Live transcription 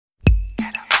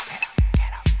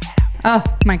Oh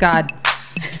my God.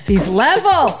 These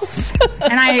levels.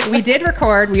 And we did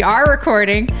record. We are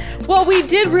recording. Well, we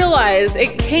did realize,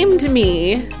 it came to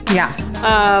me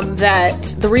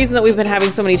that the reason that we've been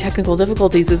having so many technical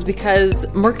difficulties is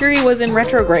because Mercury was in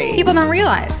retrograde. People don't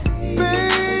realize.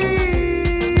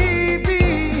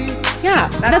 Yeah,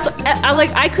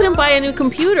 I couldn't buy a new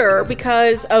computer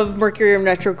because of Mercury in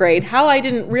retrograde. How I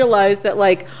didn't realize that,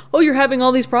 you're having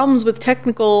all these problems with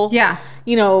technical,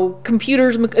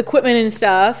 computers, equipment and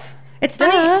stuff. It's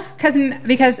funny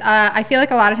because I feel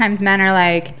like a lot of times men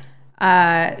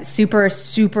are super,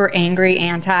 super angry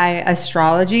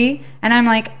anti-astrology. And I'm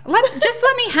like, just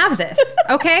let me have this,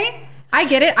 okay? I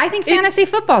get it. I think fantasy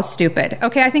football's stupid.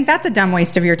 Okay, I think that's a dumb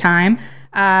waste of your time.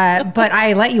 But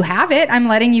I let you have it. I'm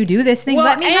letting you do this thing.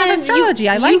 Let me have astrology.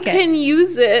 I like it. You can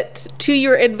use it to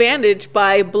your advantage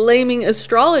by blaming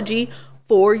astrology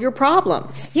for your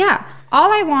problems. Yeah. All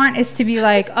I want is to be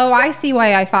like, I see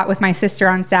why I fought with my sister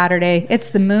on Saturday.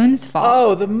 It's the moon's fault.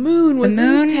 Oh, the moon was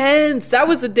intense. That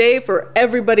was the day for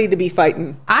everybody to be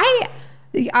fighting.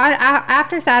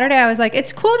 After Saturday, I was like,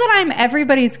 it's cool that I'm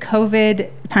everybody's COVID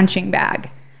punching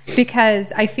bag.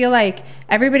 Because I feel like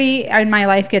everybody in my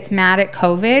life gets mad at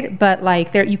COVID, but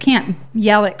you can't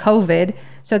yell at COVID.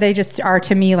 So they just are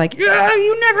to me like, yeah,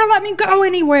 you never let me go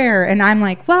anywhere. And I'm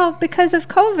like, well, because of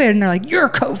COVID. And they're like, you're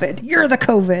COVID. You're the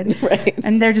COVID. Right.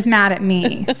 And they're just mad at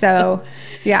me. So,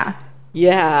 yeah.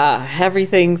 Yeah.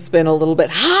 Everything's been a little bit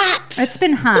hot. It's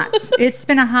been hot.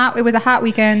 It was a hot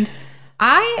weekend.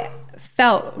 I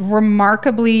felt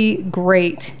remarkably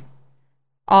great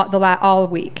all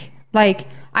week.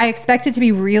 I expected to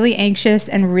be really anxious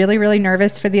and really, really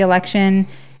nervous for the election.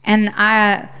 And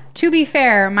to be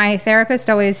fair, my therapist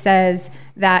always says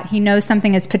that he knows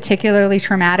something is particularly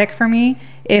traumatic for me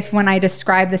if when I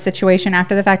describe the situation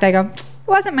after the fact, I go, it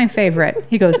wasn't my favorite.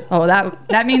 He goes,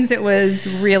 that means it was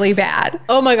really bad.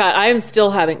 Oh my God, I am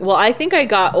still I think I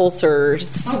got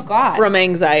ulcers from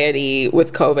anxiety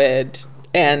with COVID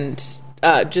and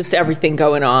just everything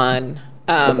going on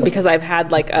because I've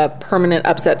had a permanent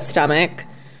upset stomach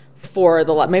for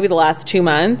maybe the last 2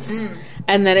 months.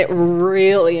 And then it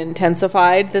really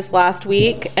intensified this last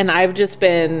week. And I've just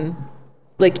been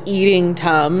eating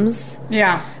Tums.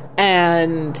 Yeah.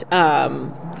 And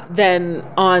then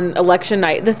on election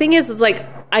night, the thing is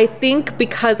I think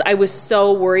because I was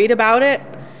so worried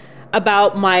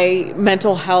about my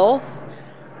mental health,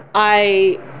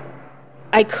 I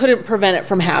couldn't prevent it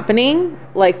from happening,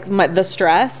 the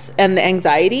stress and the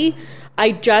anxiety.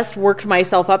 I just worked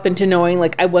myself up into knowing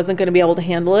I wasn't going to be able to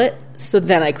handle it. So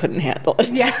then I couldn't handle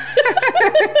it. Yeah.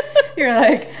 You're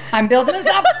like, I'm building this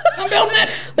up. I'm building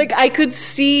it. I could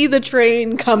see the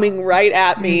train coming right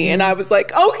at me. And I was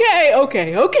like, okay,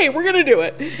 we're going to do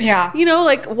it. Yeah.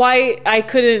 Why I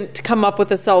couldn't come up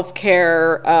with a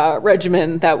self-care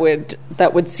regimen that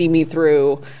would see me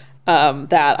through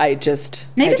that.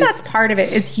 Maybe that's part of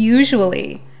it is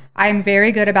usually I'm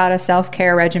very good about a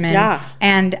self-care regimen. Yeah.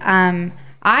 And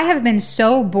I have been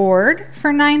so bored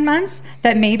for 9 months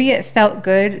that maybe it felt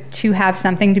good to have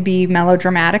something to be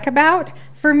melodramatic about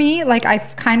for me.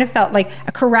 I've kind of felt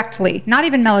correctly, not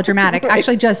even melodramatic, right.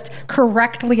 Actually just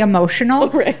correctly emotional.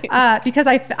 Right. Because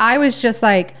I was just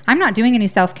I'm not doing any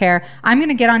self-care. I'm going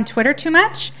to get on Twitter too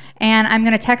much and I'm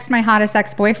going to text my hottest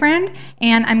ex-boyfriend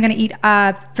and I'm going to eat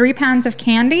 3 pounds of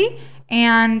candy.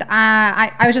 And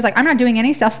I was just I'm not doing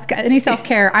any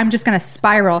self-care. I'm just going to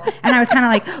spiral. And I was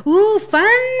kind of ooh, fun.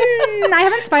 I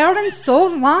haven't spiraled in so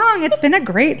long. It's been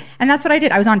and that's what I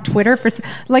did. I was on Twitter for,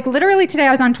 literally today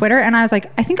I was on Twitter and I was I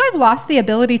think I've lost the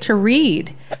ability to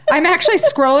read. I'm actually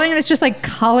scrolling and it's just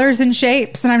colors and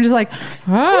shapes. And I'm just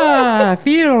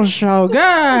feels so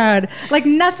good.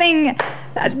 Nothing.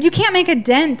 You can't make a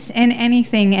dent in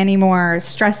anything anymore,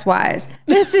 stress-wise.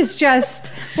 This is just,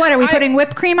 what, are we putting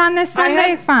whipped cream on this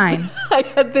Sunday? Fine. I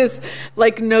had this,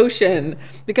 notion,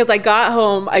 because I got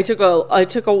home, I took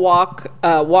a walk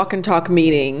and talk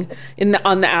meeting in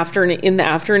the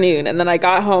afternoon, and then I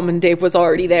got home and Dave was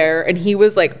already there, and he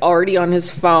was, already on his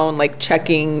phone,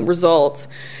 checking results.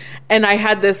 And I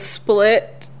had this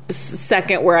split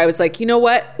second where I was you know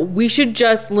what? We should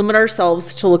just limit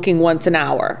ourselves to looking once an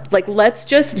hour. Let's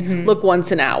just look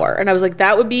once an hour. And I was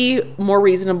that would be a more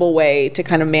reasonable way to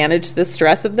kind of manage the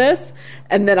stress of this.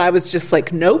 And then I was just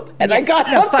nope. And I got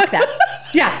no, fuck that.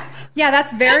 Yeah. Yeah,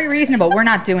 that's very reasonable. We're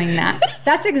not doing that.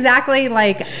 That's exactly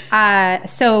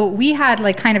so we had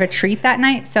kind of a treat that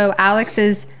night. So Alex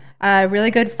is a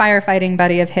really good firefighting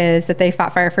buddy of his that they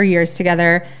fought fire for years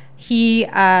together. He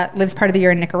lives part of the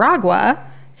year in Nicaragua.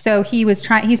 So he's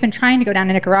been trying to go down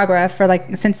to Nicaragua for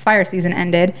like since fire season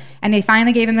ended, and they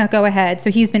finally gave him the go ahead. So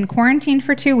he's been quarantined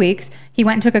for 2 weeks. He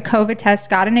went and took a COVID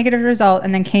test, got a negative result,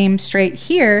 and then came straight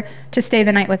here to stay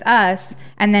the night with us.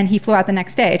 And then he flew out the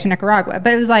next day to Nicaragua.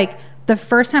 But it was like the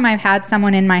first time I've had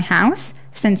someone in my house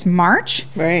since March.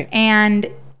 Right. And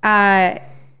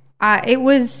it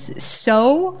was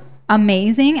so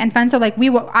amazing and fun. So like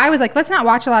I was like, let's not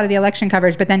watch a lot of the election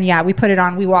coverage, but then we put it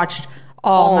on. We watched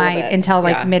all night until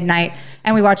like midnight,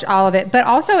 and we watched all of it. But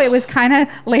also it was kind of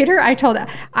later.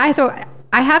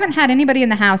 I haven't had anybody in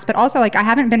the house, but also like I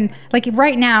haven't been like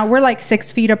right now we're like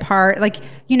 6 feet apart. Like,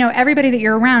 you know, everybody that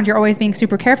you're around, you're always being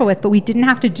super careful with, but we didn't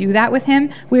have to do that with him.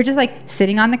 We were just like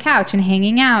sitting on the couch and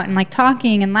hanging out and like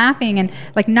talking and laughing and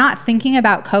like not thinking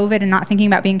about COVID and not thinking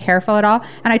about being careful at all.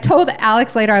 And I told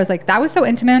Alex later, I was like, that was so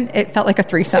intimate. It felt like a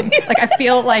threesome. Like I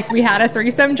feel like we had a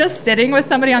threesome. Just sitting with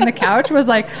somebody on the couch was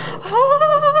like,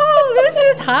 oh, this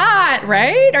is hot,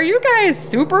 right? Are you guys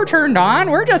super turned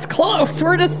on? We're just close.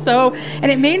 We're just so...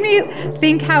 And it made me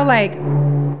think how like,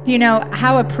 you know,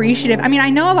 how appreciative. I mean, I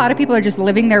know a lot of people are just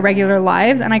living their regular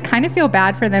lives, and I kind of feel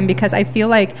bad for them because I feel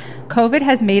like COVID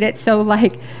has made it so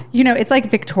like, you know, it's like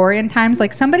Victorian times.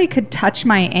 Like somebody could touch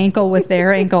my ankle with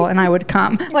their ankle and I would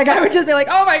come. Like I would just be like,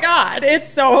 oh my God, it's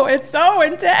so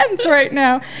intense right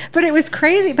now. But it was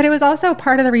crazy. But it was also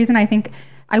part of the reason I think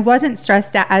I wasn't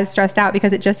stressed out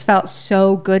because it just felt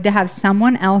so good to have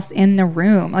someone else in the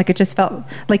room. Like it just felt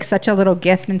like such a little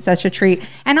gift and such a treat.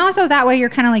 And also that way you're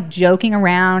kind of like joking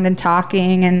around and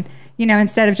talking, and, you know,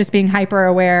 instead of just being hyper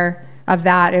aware of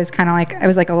that, it was kind of like, it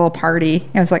was like a little party.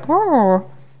 It was like,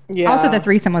 oh. Yeah. Also the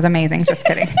threesome was amazing. Just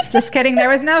kidding. Just kidding. There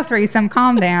was no threesome.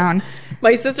 Calm down.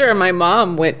 My sister and my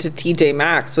mom went to TJ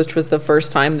Maxx, which was the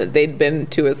first time that they'd been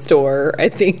to a store, I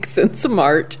think, since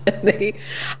March. And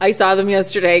I saw them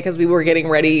yesterday because we were getting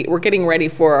ready. We're getting ready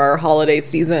for our holiday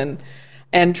season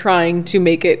and trying to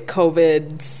make it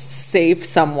COVID safe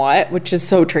somewhat, which is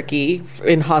so tricky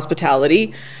in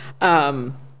hospitality.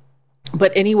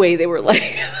 But anyway, they were like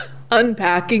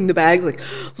unpacking the bags, like,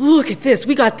 look at this.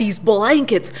 We got these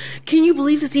blankets. Can you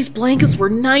believe this? These blankets were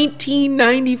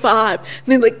 $19.95. And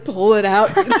they like pull it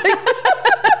out.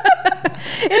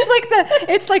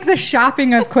 It's like the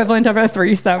shopping equivalent of a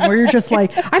threesome where you're just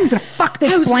like, I'm gonna fuck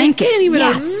this blanket. I can't even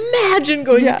imagine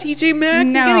going to TJ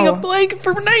Maxx and getting a blanket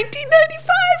for $19.95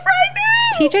 right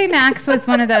now. TJ Maxx was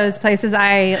one of those places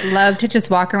I love to just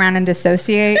walk around and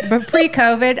dissociate. But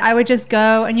pre-COVID, I would just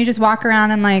go and you just walk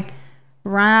around and like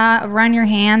run your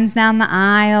hands down the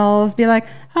aisles, be like,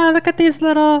 oh, look at these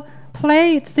little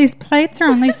plates. These plates are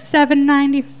only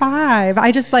 $7.95.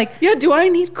 I just like... Yeah, do I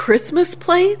need Christmas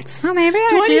plates? Oh, maybe I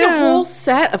do. Do I need a whole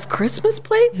set of Christmas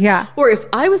plates? Yeah. Or if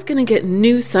I was going to get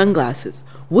new sunglasses,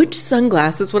 which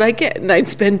sunglasses would I get? And I'd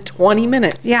spend 20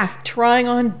 minutes trying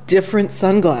on different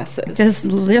sunglasses. Just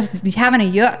having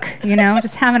a yuck, you know?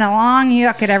 Just having a long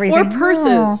yuck at everything. Or purses.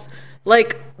 Oh.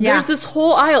 Like... Yeah. There's this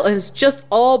whole aisle, and it's just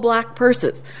all black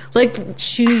purses. Like,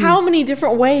 shoes. How many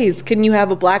different ways can you have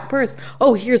a black purse?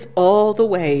 Oh, here's all the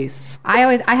ways.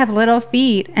 I have little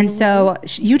feet, and so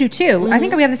you do too. I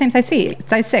think we have the same size feet,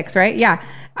 size 6, right? Yeah.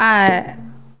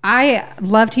 I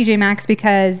love TJ Maxx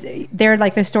because they're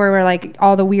like the store where like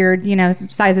all the weird, you know,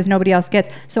 sizes nobody else gets.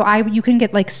 So you can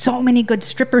get like so many good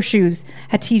stripper shoes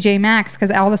at TJ Maxx because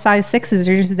all the size 6s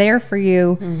are just there for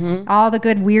you. Mm-hmm. All the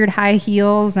good weird high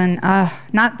heels, and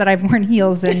not that I've worn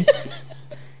heels in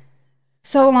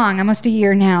so long, almost a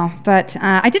year now. But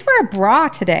I did wear a bra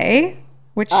today,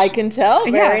 which I can tell.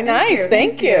 Very nice.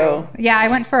 Thank you. Yeah, I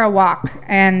went for a walk,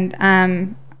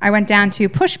 and I went down to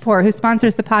Push Pour, who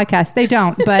sponsors the podcast. They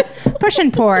don't, but Push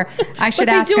and Pour, I should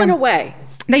ask them. But they do in a way.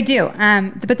 They do.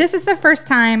 But this is the first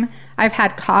time I've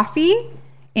had coffee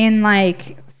in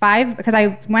like 5, because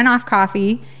I went off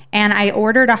coffee and I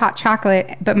ordered a hot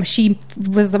chocolate, but we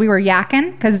were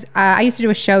yakking because I used to do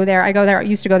a show there. I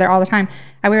used to go there all the time.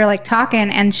 And we were like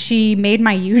talking, and she made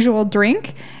my usual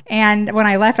drink. And when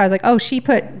I left, I was like, oh, she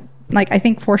put like I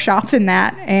think 4 shots in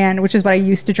that, and which is what I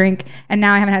used to drink, and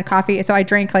now I haven't had coffee, so I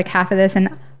drank like half of this,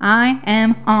 and I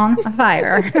am on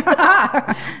fire.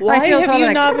 Why have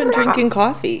you not been drinking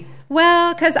coffee?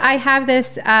 Well, because I have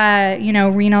this,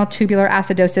 renal tubular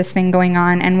acidosis thing going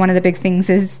on, and one of the big things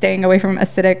is staying away from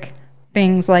acidic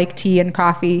things like tea and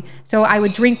coffee. So I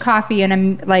would drink coffee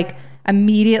and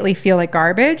immediately feel like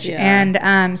garbage,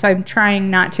 and so I'm trying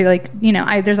not to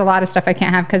there's a lot of stuff I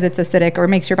can't have because it's acidic or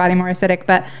makes your body more acidic,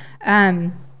 but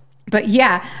But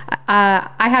yeah,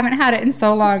 I haven't had it in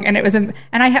so long, and it was, and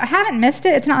I haven't missed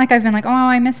it. It's not like I've been like, oh,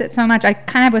 I miss it so much. I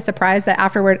kind of was surprised that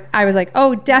afterward, I was like,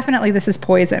 oh, definitely this is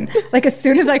poison. Like as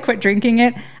soon as I quit drinking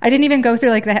it, I didn't even go through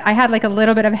like I had like a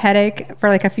little bit of headache for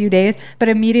like a few days, but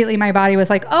immediately my body was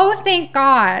like, oh, thank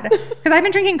God, because I've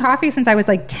been drinking coffee since I was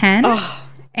like 10,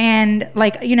 and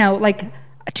like like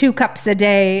 2 cups a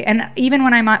day. And even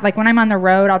when I'm on the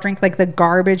road, I'll drink like the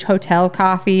garbage hotel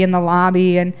coffee in the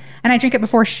lobby, and I drink it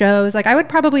before shows. Like I would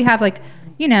probably have like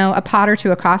a pot or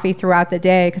 2 of coffee throughout the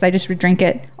day because I just would drink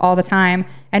it all the time.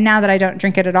 And now that I don't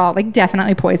drink it at all, like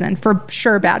definitely poison, for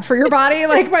sure, bad for your body.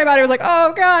 Like my body was like,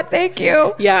 oh God, thank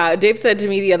you. Yeah, Dave said to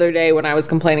me the other day when I was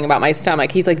complaining about my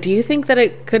stomach, he's like, do you think that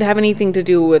it could have anything to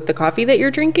do with the coffee that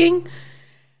you're drinking?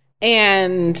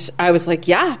 And I was like,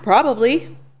 yeah,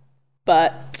 probably.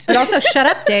 But also, shut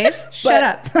up, Dave. Shut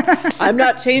up. I'm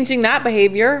not changing that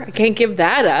behavior. I can't give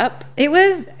that up. It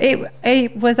was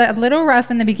a little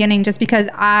rough in the beginning just because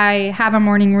I have a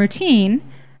morning routine.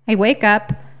 I wake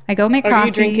up, I go make coffee. Are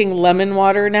you drinking lemon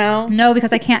water now? No,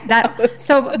 because I can't.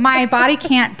 So my body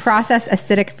can't process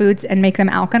acidic foods and make them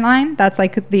alkaline. That's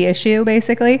like the issue,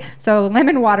 basically. So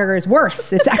lemon water is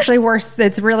worse. It's actually worse.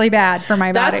 It's really bad for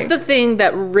my body. That's the thing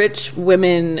that rich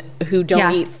women who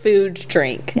don't eat food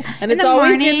drink. Yeah. And it's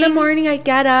always in the morning. I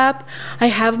get up, I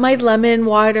have my lemon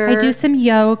water. I do some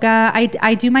yoga.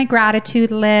 I do my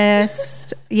gratitude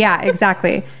list. Yeah,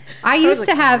 exactly. I used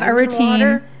to have a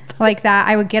routine like that.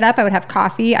 I would get up, I would have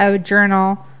coffee, I would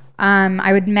journal,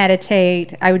 I would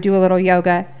meditate, I would do a little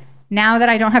yoga. Now that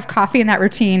I don't have coffee in that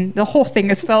routine, the whole thing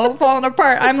is falling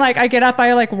apart. I'm like, I get up,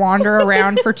 I like wander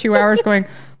around for 2 hours going,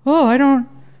 oh, I don't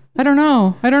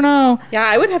know. Yeah,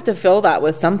 I would have to fill that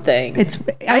with something.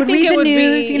 I think it would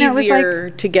be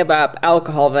easier to give up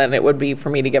alcohol than it would be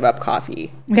for me to give up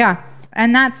coffee. Yeah.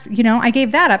 And that's, I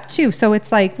gave that up too. So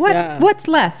it's like, what's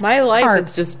left? My life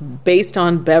is just based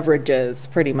on beverages,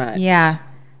 pretty much. Yeah.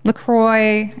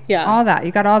 LaCroix. Yeah. All that.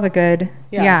 You got all the good.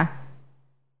 Yeah.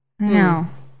 I know.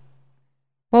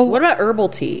 Well, what about herbal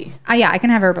tea? Yeah, I can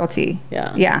have herbal tea.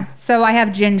 Yeah. Yeah. So I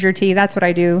have ginger tea. That's what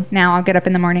I do now. I'll get up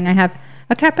in the morning. I have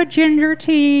a cup of ginger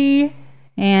tea.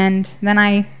 And then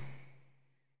I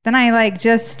like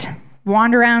just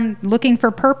wander around looking for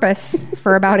purpose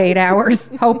for about 8 hours,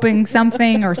 hoping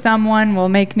something or someone will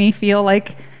make me feel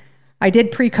like I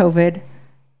did pre-COVID.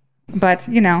 But,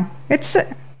 it's...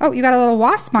 Oh, you got a little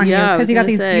wasp on you because you got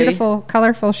these beautiful,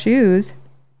 colorful shoes.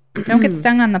 Don't get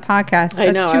stung on the podcast.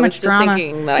 That's too much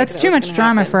drama. That's too much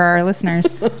drama for our listeners.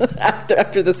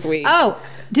 after this week. Oh,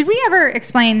 did we ever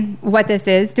explain what this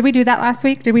is? Did we do that last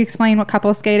week? Did we explain what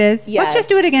Couple Skate is? Yes. Let's just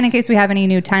do it again in case we have any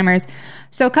new timers.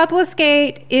 So Couple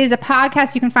Skate is a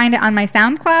podcast. You can find it on my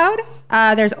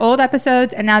SoundCloud. There's old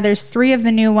episodes, and now there's 3 of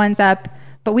the new ones up.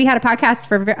 But we had a podcast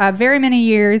for very many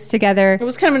years together. It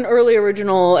was kind of an early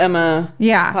original Emma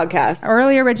podcast.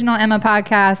 Early original Emma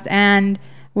podcast, and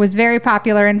was very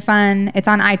popular and fun. It's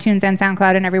on iTunes and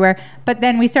SoundCloud and everywhere. But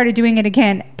then we started doing it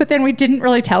again. But then we didn't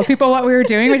really tell people what we were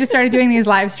doing. We just started doing these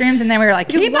live streams, and then we were like,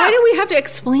 why do we have to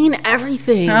explain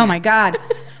everything? Oh my God.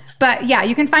 But yeah,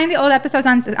 you can find the old episodes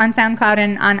on SoundCloud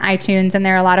and on iTunes, and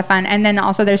they're a lot of fun. And then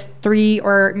also there's 3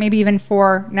 or maybe even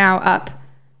 4 now up.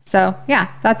 So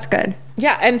yeah, that's good.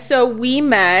 Yeah, and so we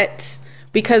met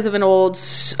because of now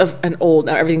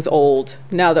everything's old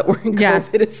now that we're in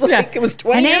COVID. It's like it was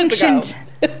 20 years ago.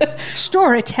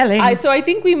 Storytelling. So I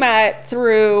think we met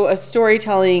through a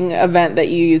storytelling event that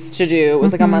you used to do. It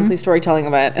was like a monthly storytelling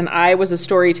event, and I was a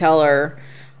storyteller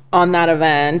on that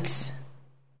event.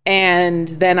 And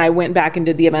then I went back and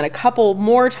did the event a couple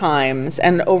more times,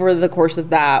 and over the course of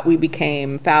that, we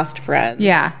became fast friends.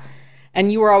 Yeah.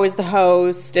 And you were always the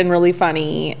host and really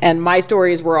funny, and my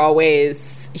stories were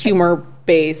always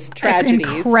humor-based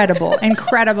tragedies.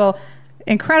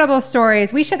 Incredible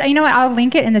stories. We should, I'll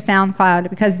link it in the SoundCloud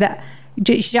because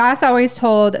Joss always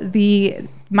told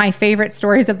my favorite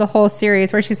stories of the whole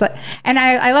series, where she's like, and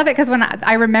I love it because when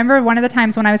I remember one of the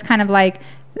times when I was kind of like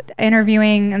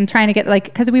interviewing and trying to get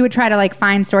because we would try to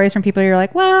find stories from people. You're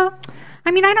like, well,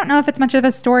 I don't know if it's much of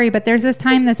a story, but there's this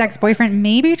time this ex-boyfriend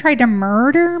maybe tried to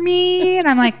murder me. And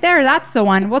I'm like, that's the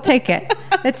one. We'll take it.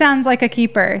 It sounds like a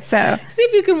keeper. So see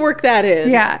if you can work that in.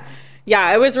 Yeah.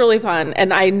 Yeah, it was really fun.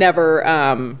 And I never,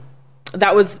 I'm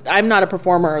not a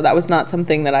performer. That was not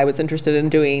something that I was interested in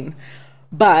doing.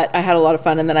 But I had a lot of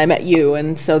fun. And then I met you.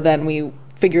 And so then we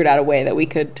figured out a way that we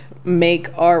could make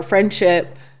our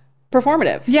friendship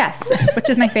performative. Yes, which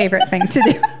is my favorite thing to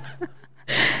do.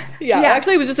 Yeah,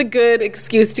 actually, it was just a good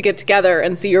excuse to get together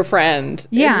and see your friend.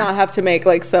 Yeah. And not have to make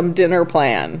some dinner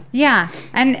plan. Yeah.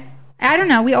 And I don't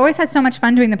know. We always had so much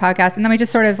fun doing the podcast, and then we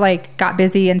just sort of like got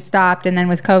busy and stopped. And then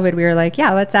with COVID, we were like,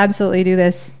 yeah, let's absolutely do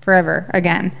this forever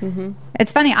again. Mm-hmm.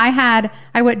 It's funny. I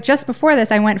went just before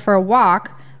this. I went for a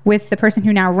walk with the person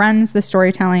who now runs the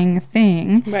storytelling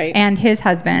thing, right, and his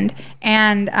husband,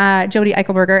 and Jody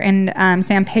Eichelberger and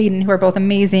Sam Payton, who are both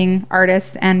amazing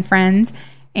artists and friends.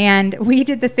 And we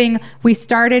did the thing. We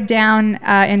started down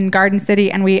in Garden City,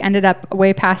 and we ended up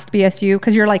way past BSU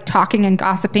because you're like talking and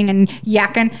gossiping and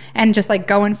yakking and just like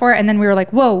going for it. And then we were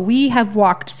like, whoa, we have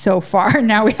walked so far.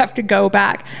 Now we have to go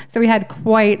back. So we had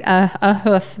quite a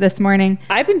hoof this morning.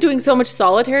 I've been doing so much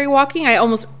solitary walking. I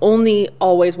almost only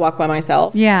always walk by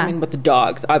myself. Yeah. I mean, with the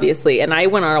dogs, obviously. And I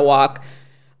went on a walk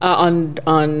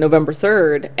on November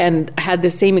 3rd and had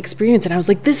the same experience, and I was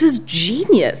like, this is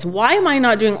genius. Why am I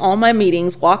not doing all my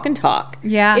meetings walk and talk?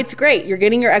 Yeah, it's great. You're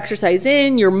getting your exercise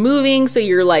in, you're moving, so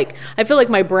you're like, I feel like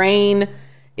my brain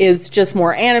is just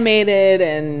more animated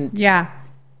and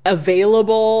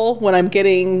available when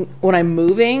I'm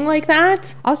moving like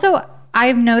that. Also,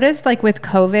 I've noticed like with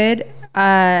COVID,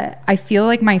 I feel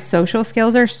like my social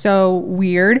skills are so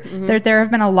weird. Mm-hmm. There have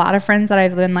been a lot of friends that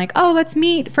I've been like, oh, let's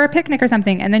meet for a picnic or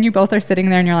something. And then you both are sitting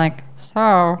there and you're like,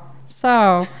 so.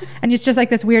 And it's just like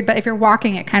this weird, but if you're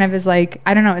walking, it kind of is like,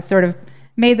 I don't know, it sort of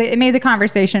made the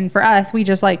conversation for us. We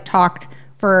just like talked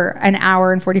for an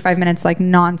hour and 45 minutes, like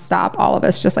nonstop, all of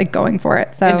us just like going for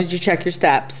it. So, and did you check your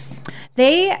steps?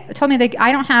 They told me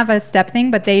I don't have a step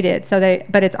thing, but they did. So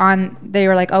but it's on, they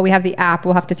were like, oh, we have the app.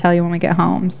 We'll have to tell you when we get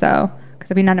home. So,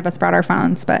 because I mean, none of us brought our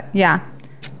phones, but yeah.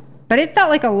 But it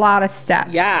felt like a lot of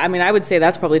steps. Yeah. I mean, I would say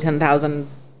that's probably 10,000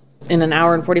 in an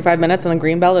hour and 45 minutes on the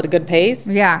Greenbelt at a good pace.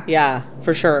 Yeah. Yeah,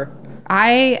 for sure.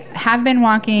 I have been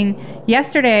walking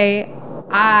yesterday.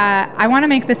 I want to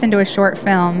make this into a short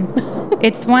film.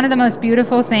 It's one of the most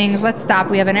beautiful things. Let's stop.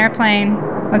 We have an airplane.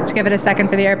 Let's give it a second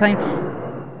for the airplane.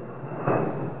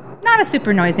 Not a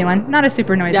super noisy one.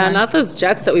 Yeah, not those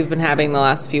jets that we've been having the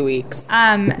last few weeks.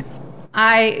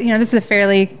 This is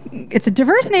it's a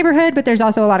diverse neighborhood, but there's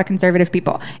also a lot of conservative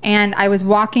people. And I was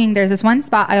walking, there's this one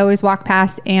spot I always walk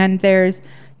past, and there's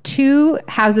 2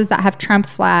 houses that have Trump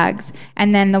flags.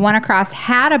 And then the one across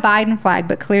had a Biden flag,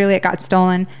 but clearly it got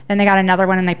stolen. Then they got another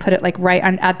one and they put it like right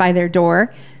up by their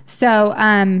door. So,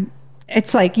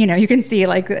 it's like, you can see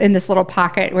like in this little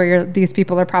pocket where these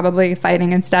people are probably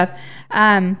fighting and stuff.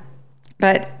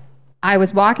 But I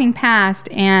was walking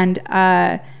past, and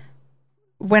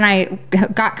when I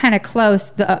got kind of close,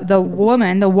 the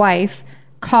woman, the wife,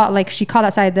 called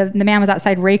outside. The man was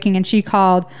outside raking, and she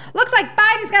called, "Looks like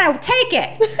Biden's gonna take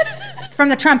it." From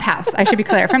the Trump house, I should be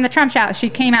clear. From the Trump house, she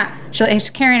came out. She's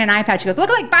carrying an iPad. She goes, "Look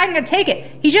like Biden's gonna take it.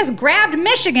 He just grabbed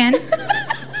Michigan."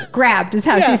 Grabbed is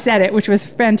how she said it, which was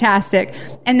fantastic.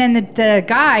 And then the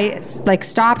guy like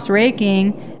stops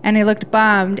raking, and he looked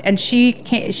bummed, and she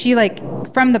like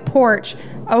from the porch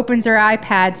opens her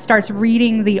iPad, starts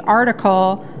reading the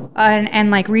article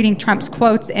and like reading Trump's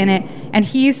quotes in it, and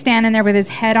he's standing there with his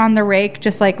head on the rake,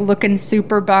 just like looking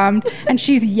super bummed, and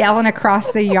she's yelling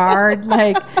across the yard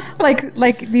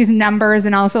like these numbers,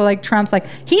 and also like Trump's like,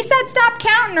 he said stop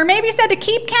counting, or maybe he said to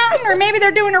keep counting, or maybe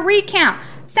they're doing a recount.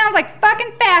 Sounds like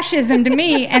fucking fascism to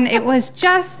me. And it was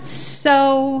just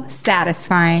so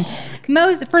satisfying.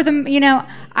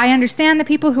 I understand the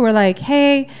people who are like,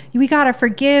 hey, we got to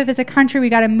forgive as a country. We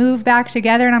got to move back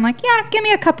together. And I'm like, yeah, give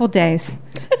me a couple days.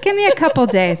 Give me a couple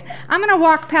days. I'm going to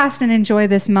walk past and enjoy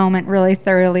this moment really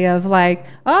thoroughly of like,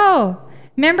 oh,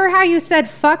 remember how you said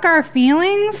fuck our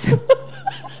feelings?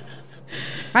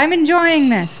 I'm enjoying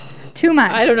this. Too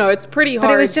much. I don't know. It's pretty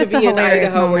hard to be in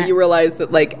Idaho moment. Where you realize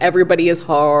that like everybody is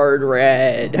hard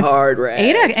red.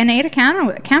 Ada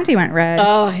County went red.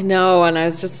 Oh, I know. And I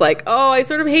was just like, oh, I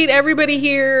sort of hate everybody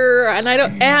here. And I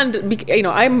don't. And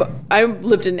I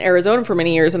lived in Arizona for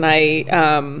many years, and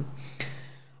I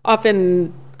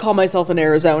often call myself an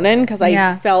Arizonan because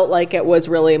I felt like it was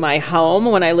really my home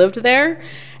when I lived there.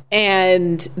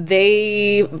 And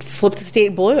they flipped the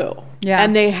state blue. Yeah.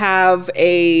 And they have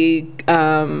a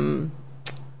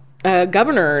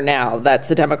governor now that's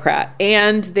a Democrat,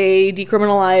 and they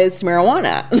decriminalized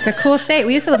marijuana. It's a cool state.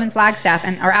 We used to live in Flagstaff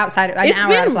and are outside. It's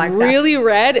been really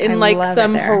red in like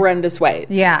some horrendous ways.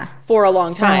 Yeah. For a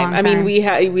long time. I mean, we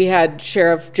had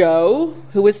Sheriff Joe,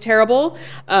 who was terrible.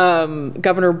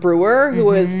 Governor Brewer, who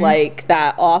was like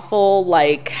that awful,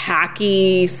 like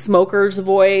hacky smoker's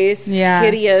voice,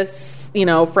 hideous,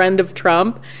 friend of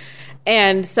Trump.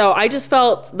 And so I just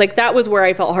felt like that was where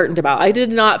I felt heartened about. I did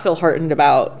not feel heartened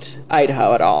about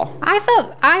Idaho at all. I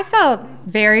felt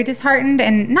very disheartened,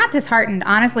 and not disheartened,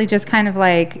 honestly, just kind of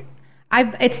like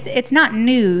it's not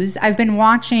news. I've been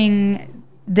watching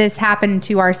this happened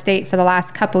to our state for the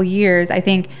last couple years. I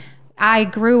think I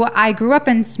grew up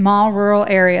in small rural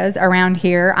areas around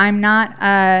here. I'm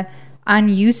not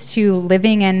unused to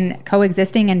living and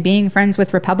coexisting and being friends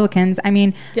with Republicans. I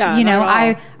mean,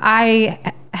 I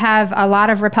have a lot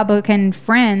of Republican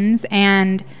friends,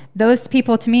 and those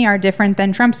people to me are different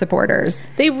than Trump supporters.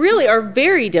 They really are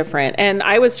very different. And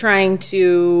I was trying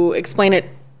to explain it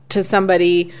to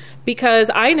somebody because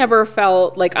I never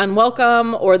felt like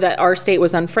unwelcome or that our state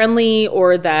was unfriendly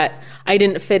or that I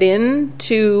didn't fit in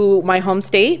to my home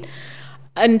state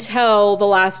until the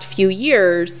last few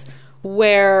years,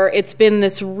 where it's been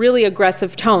this really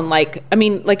aggressive tone. Like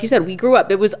you said, we grew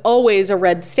up, it was always a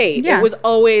red state. Yeah. It was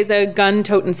always a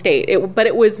gun-toting state. But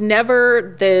it was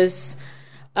never this,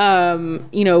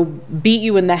 beat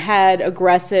you in the head,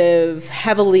 aggressive,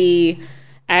 heavily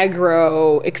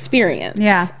aggro experience.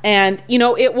 Yeah. And,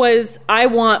 it was, I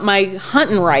want my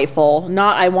hunting rifle,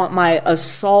 not I want my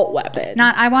assault weapon.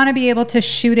 Not, I want to be able to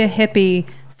shoot a hippie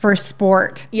for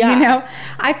sport. Yeah.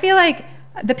 I feel like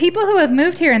the people who have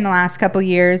moved here in the last couple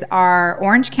years are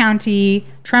Orange County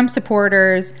Trump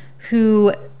supporters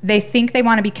who they think they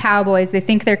want to be cowboys. They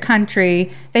think they're country.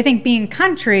 They think being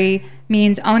country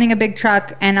means owning a big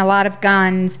truck and a lot of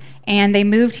guns. And they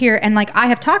moved here. And like, I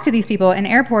have talked to these people in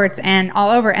airports and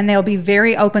all over, and they'll be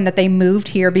very open that they moved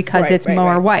here because it's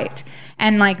more white.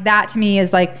 And like, that to me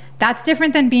is like, that's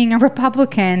different than being a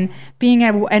Republican. Being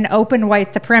an open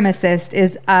white supremacist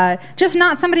is just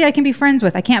not somebody I can be friends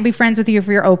with. I can't be friends with you if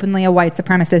you're openly a white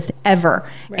supremacist ever.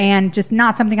 Right. And just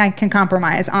not something I can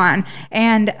compromise on.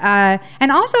 And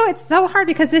also it's so hard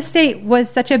because this state was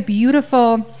such a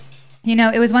beautiful,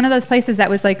 it was one of those places that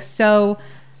was like so,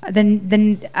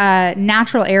 the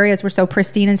natural areas were so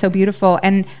pristine and so beautiful.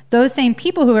 And those same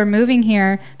people who are moving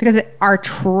here because are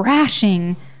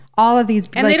trashing all of these,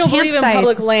 and like, they don't campsites. believe in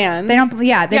public lands. They don't.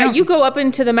 Yeah, they don't. You go up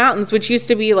into the mountains, which used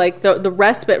to be like the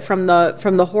respite from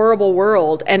the horrible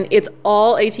world, and it's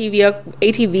all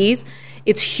ATVs.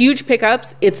 It's huge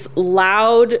pickups. It's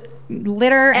loud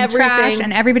litter and trash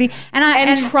and everybody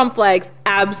and Trump flags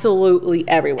absolutely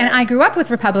everywhere. And I grew up with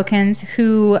Republicans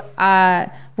who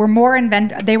were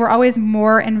they were always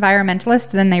more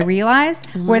environmentalist than they realized,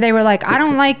 where they were like, I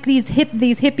don't like these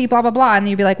hippie blah blah blah, and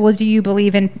you'd be like, well, do you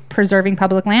believe in preserving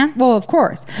public land? Well, of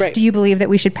course. Right. Do you believe that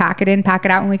we should pack it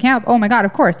out when we camp? Oh my God,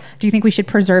 of course. Do you think we should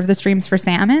preserve the streams for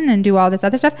salmon and do all this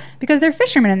other stuff? Because they're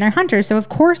fishermen and they're hunters, so of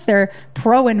course they're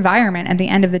pro environment at the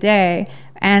end of the day.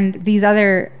 And this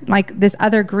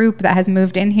other group that has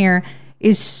moved in here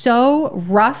is so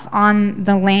rough on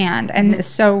the land and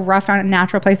so rough on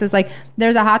natural places. Like,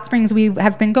 there's a hot springs we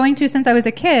have been going to since I was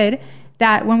a kid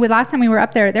that last time we were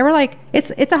up there, they were like,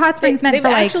 it's a hot springs meant for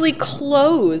like... They've actually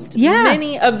closed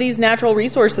many of these natural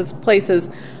resources places,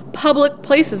 public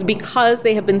places, because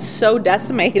they have been so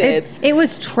decimated. It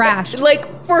was trashed. Like,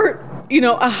 for...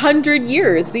 100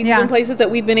 years, these have been places that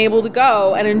we've been able to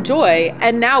go and enjoy,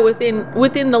 and now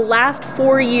within the last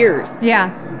 4 years,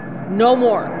 no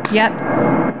more.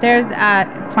 Yep. There's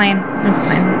a plane.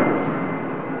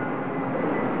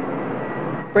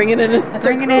 Bring it in.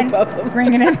 Bring it in.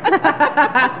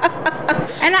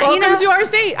 And welcome to our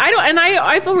state.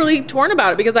 I feel really torn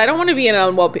about it because I don't want to be an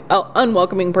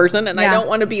unwelcoming person, and I don't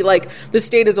want to be like, the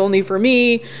state is only for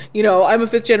me. I'm a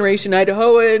 5th generation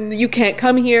Idahoan. You can't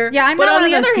come here. Yeah, I'm but not on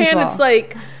one the of those other hand, people. it's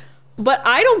like, but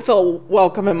I don't feel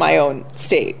welcome in my own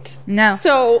state. No.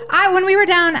 So when we were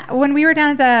down at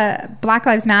the Black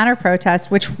Lives Matter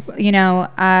protest, which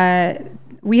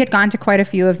we had gone to quite a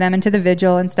few of them and to the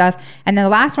vigil and stuff. And then the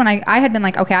last one, I had been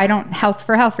like, okay, I don't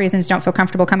for health reasons, don't feel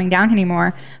comfortable coming down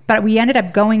anymore. But we ended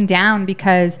up going down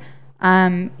because,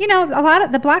 a lot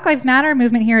of the Black Lives Matter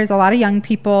movement here is a lot of young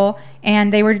people,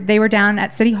 and they were down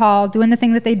at City Hall doing the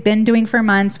thing that they'd been doing for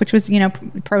months, which was,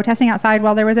 protesting outside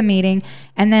while there was a meeting.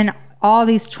 And then all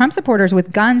these Trump supporters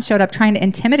with guns showed up trying to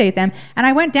intimidate them. And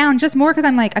I went down just more because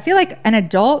I'm like, I feel like an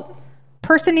adult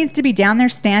person needs to be down there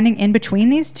standing in between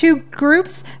these two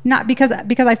groups, not because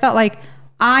I felt like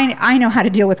I know how to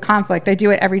deal with conflict. I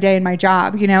do it every day in my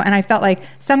job, and I felt like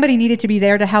somebody needed to be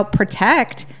there to help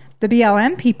protect the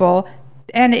BLM people,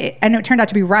 and it turned out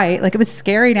to be right. Like, it was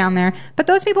scary down there, but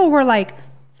those people were like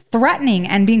threatening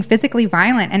and being physically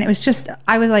violent, and it was just,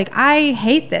 I was like, I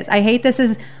hate this. This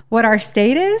is what our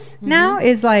state is now,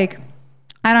 is like,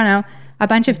 I don't know, a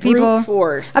bunch of people, brute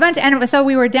force. And so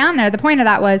we were down there. The point of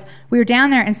that was we were down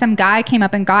there and some guy came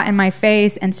up and got in my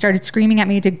face and started screaming at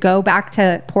me to go back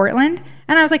to Portland.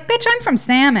 And I was like, bitch, I'm from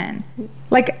Salmon.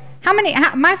 Like,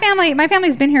 my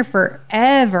family's been here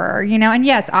forever, you know, and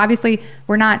yes, obviously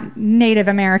we're not Native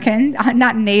American,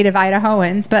 not Native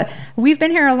Idahoans, but we've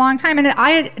been here a long time, and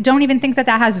I don't even think that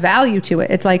has value to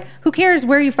it. It's like, who cares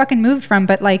where you fucking moved from?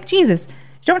 But like, Jesus,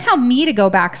 don't tell me to go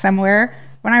back somewhere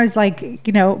when I was like,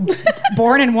 you know,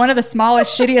 born in one of the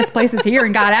smallest, shittiest places here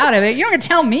and got out of it. You're not gonna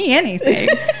tell me anything.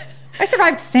 I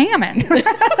survived salmon.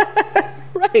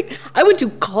 Right. I went to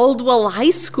Caldwell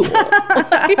High School.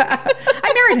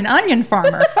 I married an onion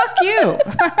farmer. Fuck you.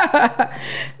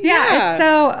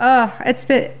 It's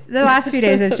been, the last few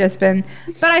days it's just been,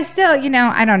 but I still, you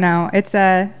know, I don't know. It's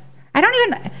a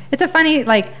funny,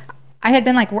 like, I had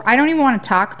been like, I don't even want to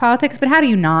talk politics, but how do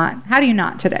you not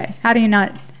today? How do you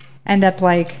not end up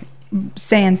like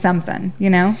saying something, you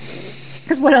know?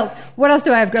 Because what else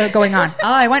do I have going on?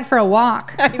 Oh, I went for a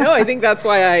walk. I know. I think that's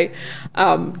why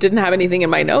I didn't have anything in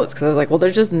my notes, because I was like, well,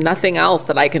 there's just nothing else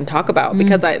that I can talk about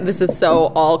because this is so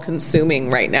all consuming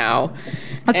right now.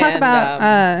 Let's talk about.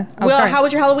 How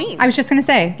was your Halloween? I was just going to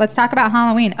say, let's talk about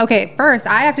Halloween. Okay, first,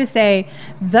 I have to say,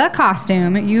 the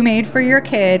costume you made for your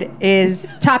kid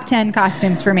is top 10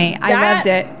 costumes for me. I loved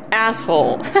it.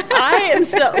 Asshole. I am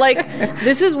so like,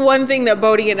 this is one thing that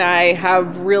Bodhi and I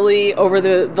have really over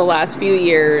the last few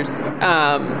years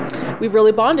we've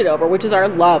really bonded over, which is our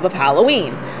love of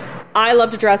Halloween. I love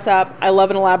to dress up. I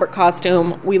love an elaborate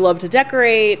costume. We love to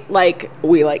decorate. Like,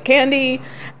 we like candy.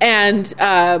 And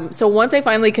so once I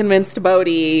finally convinced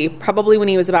Bodhi, probably when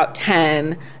he was about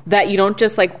 10, that you don't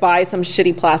just like buy some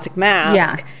shitty plastic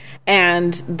mask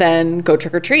and then go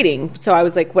trick-or-treating. So I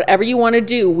was like, whatever you want to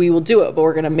do, we will do it, but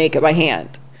we're going to make it by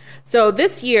hand. So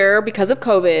this year, because of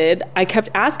COVID, I kept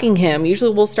asking him.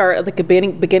 Usually we'll start at like the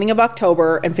beginning of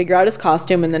October and figure out his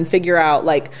costume, and then figure out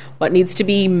like what needs to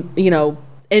be, you know,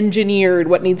 engineered,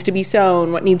 what needs to be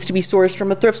sewn, what needs to be sourced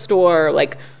from a thrift store.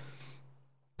 Like,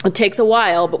 it takes a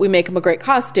while, but we make him a great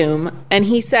costume. And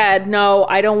he said, no,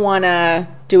 I don't want to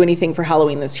do anything for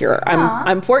Halloween this year.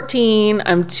 I'm 14.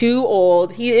 I'm too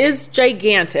old. He is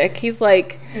gigantic. He's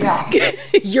like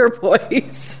your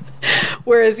boys.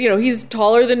 Whereas, you know, he's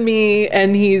taller than me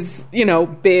and he's, you know,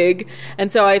 big.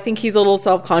 And so I think he's a little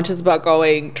self-conscious about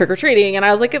going trick-or-treating. And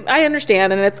I was like, I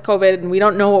understand. And it's COVID and we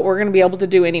don't know what we're going to be able to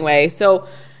do anyway. So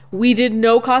we did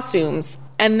no costumes.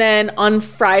 And then on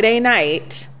Friday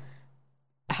night,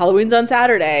 Halloween's on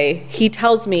Saturday, he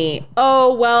tells me,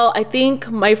 oh, well, I think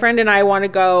my friend and I want to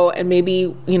go and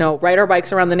maybe, you know, ride our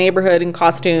bikes around the neighborhood in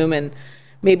costume. And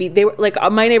maybe they were like,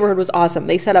 my neighborhood was awesome.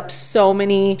 They set up so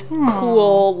many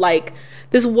cool, like,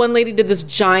 this one lady did this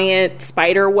giant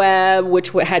spider web, which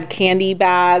had candy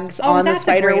bags on the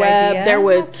spider web. Idea.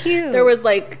 There was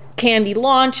like candy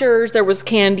launchers. There was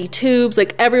candy tubes.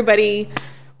 Like, everybody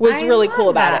was really cool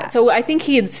about it. So I think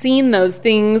he had seen those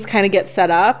things kind of get set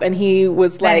up, and he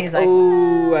was like,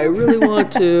 oh, I really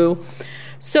want to.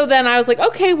 So then I was like,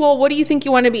 okay, well, what do you think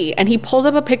you want to be? And he pulls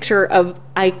up a picture of,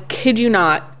 I kid you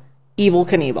not, Evel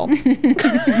Knievel.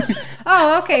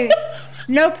 Oh, okay.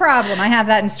 No problem. I have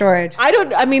that in storage.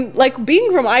 I mean, like,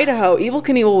 being from Idaho, Evel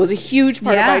Knievel was a huge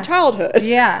part of my childhood.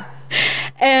 Yeah.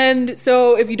 And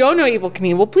so if you don't know Evel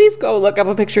Knievel, please go look up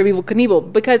a picture of Evel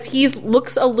Knievel, because he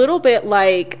looks a little bit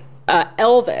like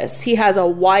Elvis. He has a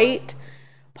white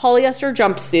polyester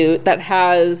jumpsuit that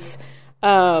has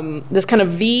this kind of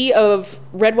V of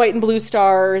red, white, and blue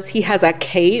stars. He has a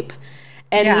cape.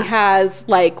 And he has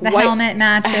like the helmet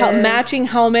matches, matching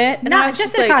helmet. Not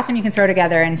just a costume you can throw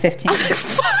together in 15. I was like,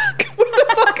 fuck, where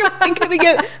the fuck am I gonna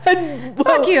get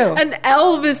an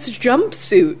Elvis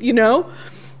jumpsuit, you know?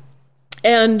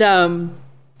 And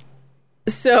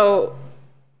so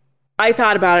I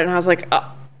thought about it and I was like,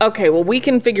 okay, well, we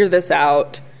can figure this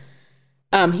out.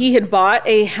 He had bought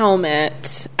a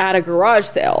helmet at a garage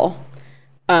sale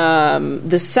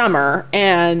this summer,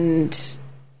 and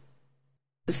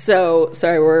so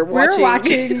sorry, we're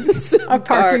watching a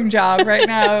parking job right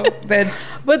now.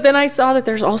 But then I saw that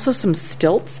there's also some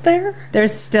stilts there.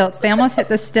 There's stilts. They almost hit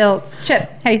the stilts. Chip,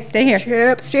 hey, stay here.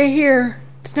 Chip, stay here.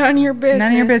 It's none of your business.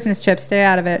 None of your business, Chip. Stay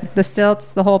out of it. The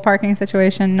stilts, the whole parking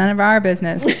situation, none of our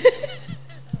business.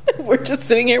 We're just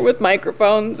sitting here with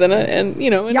microphones and you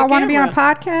know. Y'all want to be on a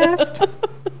podcast?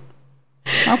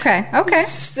 Okay.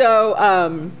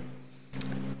 So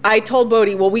I told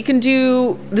Bodhi, well, we can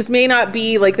do, this may not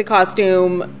be like the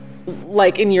costume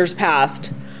like in years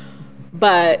past,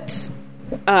 but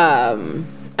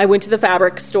I went to the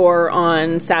fabric store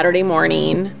on Saturday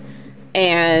morning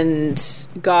and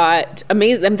got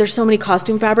amazing. I mean, there's so many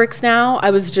costume fabrics now.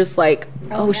 I was just like,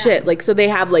 oh shit. Like, so they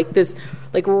have like this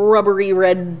like rubbery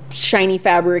red shiny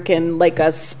fabric and like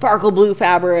a sparkle blue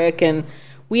fabric, and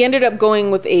we ended up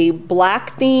going with a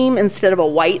black theme instead of a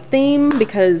white theme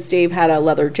because Dave had a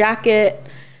leather jacket.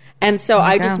 And so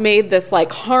I just made this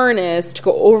like harness to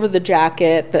go over the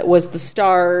jacket that was the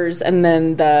stars and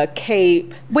then the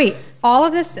cape. Wait, all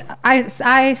of this,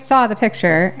 I saw the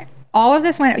picture. All of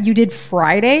this you did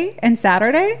Friday and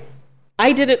Saturday?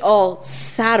 I did it all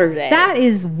Saturday. That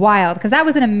is wild because that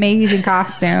was an amazing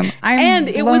costume. I'm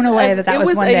blown away that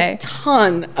was one day. It was a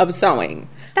ton of sewing.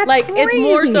 That's like crazy. It's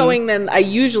more sewing than I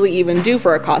usually even do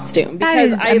for a costume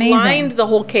because I lined the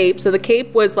whole cape. So the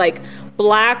cape was like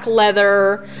black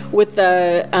leather with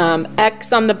the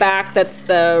X on the back. That's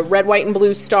the red, white, and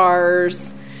blue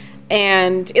stars.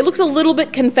 And it looks a little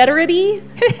bit Confederate-y.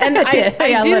 And I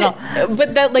did it.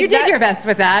 But that, like, you did your best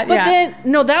with that. But then,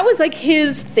 no, that was like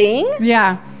his thing.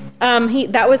 Yeah.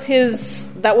 That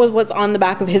was what's on the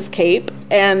back of his cape.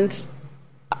 And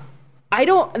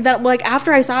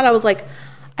after I saw it, I was like,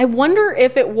 I wonder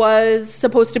if it was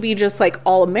supposed to be just like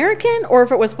all American or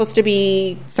if it was supposed to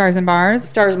be Stars and Bars.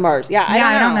 Stars and Bars. Yeah.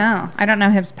 I don't know. I don't know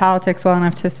his politics well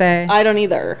enough to say. I don't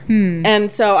either.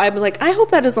 And so I was like, I hope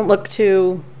that doesn't look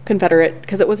too Confederate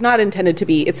because it was not intended to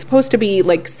be. It's supposed to be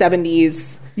like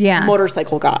 70s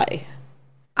motorcycle guy.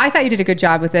 I thought you did a good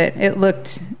job with it. It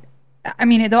looked, I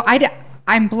mean, though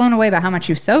I'm blown away by how much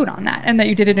you sewed on that and that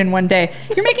you did it in one day.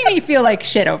 You're making me feel like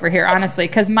shit over here, honestly,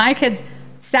 because my kids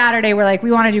Saturday were like,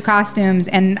 we want to do costumes,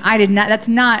 and I did not. That's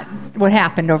not what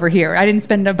happened over here. I didn't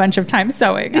spend a bunch of time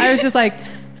sewing. I was just like,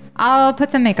 I'll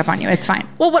put some makeup on you. It's fine.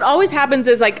 Well, what always happens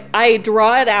is like I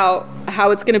draw it out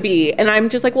how it's going to be, and I'm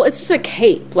just like, well, it's just a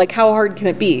cape. Like, how hard can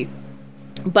it be?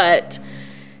 But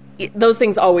those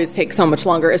things always take so much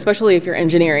longer, especially if you're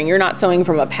engineering. You're not sewing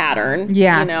from a pattern, you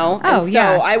know? Oh, and so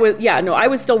I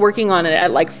was still working on it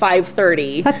at like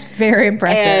 5:30. That's very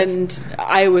impressive. And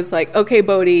I was like, okay,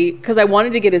 Bodhi, because I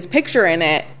wanted to get his picture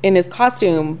in his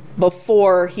costume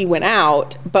before he went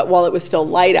out, but while it was still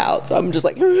light out. So I'm just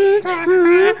like,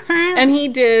 and he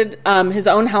did his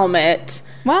own helmet,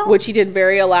 which he did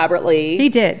very elaborately. He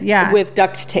did, yeah. With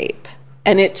duct tape.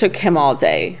 And it took him all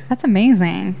day. That's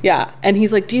amazing. Yeah. And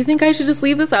he's like, do you think I should just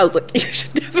leave this? I was like, you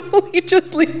should definitely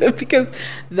just leave it because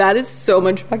that is so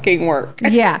much fucking work.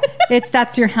 Yeah.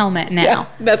 That's your helmet now. Yeah,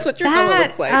 that's what your helmet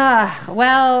looks like.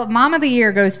 Well, Mom of the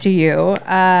Year goes to you,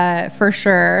 for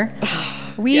sure.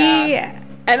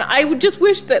 And I would just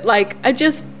wish that, like, I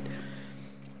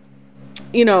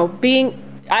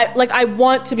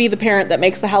want to be the parent that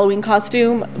makes the Halloween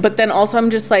costume, but then also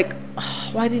I'm just like,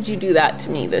 why did you do that to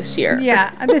me this year?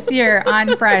 Yeah, this year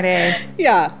on Friday.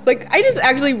 Yeah, like I just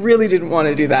actually really didn't want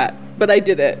to do that, but I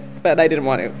did it, but I didn't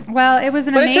want to. Well, it was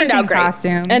an amazing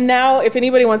costume. And now if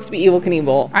anybody wants to be Evel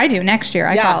Knievel. I do, next year.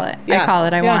 I call it. Yeah,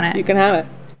 I want it. You can have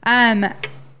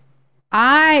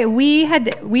it.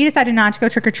 We decided not to go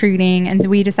trick-or-treating, and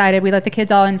we let the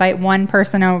kids all invite one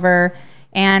person over.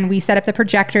 And we set up the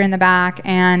projector in the back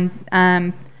and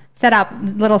set up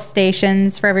little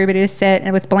stations for everybody to sit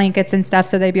and with blankets and stuff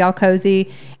so they'd be all cozy.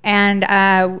 And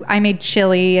I made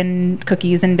chili and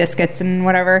cookies and biscuits and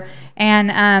whatever.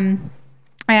 And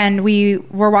we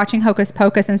were watching Hocus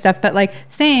Pocus and stuff. But like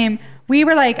we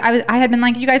were like, I had been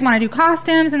like, you guys want to do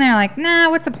costumes? And they're like, nah,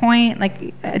 what's the point?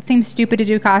 Like, it seems stupid to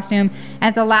do costume. And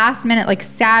at the last minute, like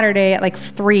Saturday at like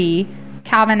 3,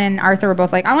 Calvin and Arthur were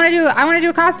both like, I want to do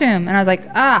a costume. And I was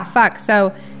like, fuck.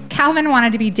 So Calvin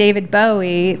wanted to be David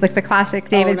Bowie, like the classic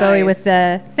David Bowie with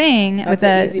the thing. That's with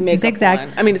the zigzag.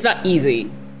 One. I mean, it's not easy.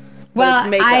 Well,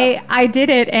 I did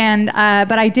it, and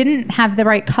but I didn't have the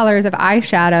right colors of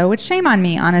eyeshadow, which shame on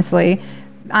me, honestly.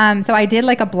 So I did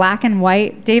like a black and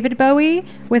white David Bowie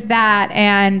with that,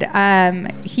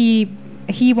 and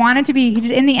he wanted to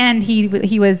be. In the end,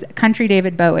 he was country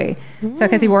David Bowie. So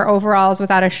because he wore overalls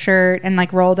without a shirt and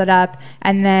like rolled it up,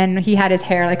 and then he had his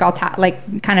hair like all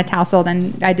kind of tousled,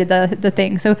 and I did the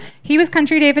thing. So he was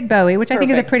country David Bowie, which I think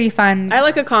is a pretty fun. I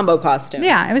like a combo costume.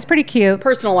 Yeah, it was pretty cute.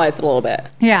 Personalized it a little bit.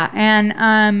 Yeah,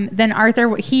 and then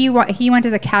Arthur he went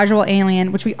as a casual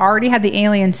alien, which we already had the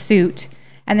alien suit.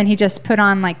 And then he just put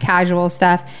on like casual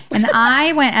stuff, and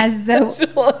I went as the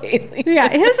yeah.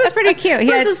 His was pretty cute. He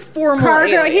had formal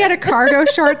cargo. He had a cargo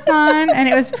shorts on, and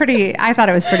it was pretty. I thought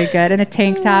it was pretty good, and a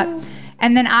tank top.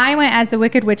 And then I went as the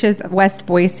Wicked Witches of West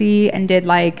Boise, and did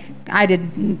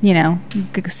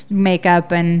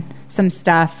makeup and some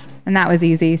stuff, and that was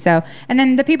easy. So, and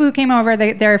then the people who came over,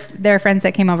 their friends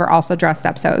that came over also dressed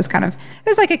up. So it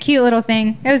was like a cute little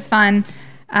thing. It was fun.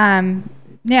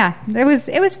 Yeah, it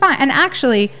was fun. And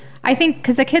actually, I think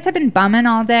because the kids have been bumming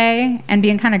all day and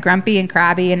being kind of grumpy and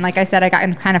crabby, and like I said, I got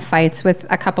in kind of fights with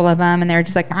a couple of them, and they were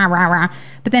just like rah rah rah.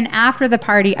 But then after the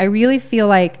party, I really feel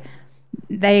like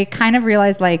they kind of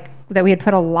realized like that we had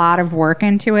put a lot of work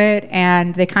into it,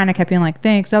 and they kind of kept being like,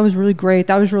 thanks, that was really great,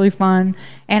 that was really fun.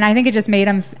 And I think it just made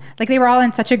them like they were all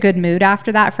in such a good mood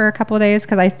after that for a couple of days,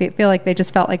 because I feel like they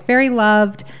just felt like very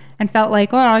loved and felt like,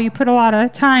 oh, you put a lot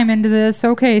of time into this,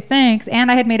 okay, thanks. And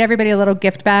I had made everybody a little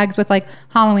gift bags with like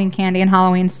Halloween candy and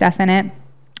Halloween stuff in it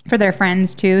for their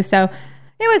friends too. So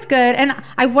it was good. And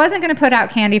I wasn't going to put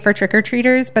out candy for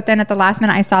trick-or-treaters, but then at the last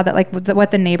minute I saw that like what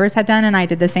the neighbors had done, and I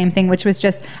did the same thing, which was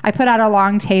just I put out a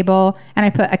long table and I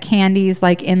put a candies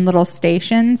like in little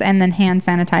stations and then hand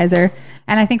sanitizer.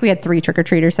 And I think we had 3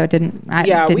 trick-or-treaters, so it didn't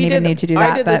even need to do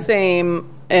that. I did the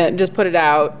same, just put it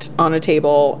out on a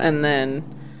table, and then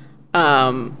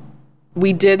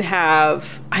we did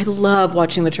have. I love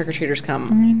watching the trick-or-treaters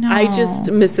come. I know. I just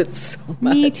miss it so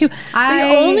much. Me too.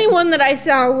 The only one that I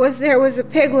saw was there was a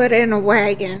piglet in a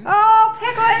wagon. Oh,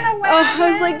 piglet in the wagon.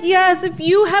 I was like, yes, if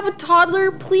you have a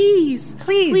toddler, please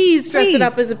dress it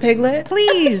up as a piglet.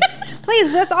 Please.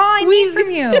 That's all I need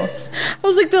from you. I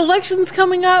was like, the election's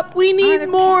coming up. We need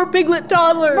more piglet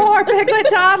toddlers. More piglet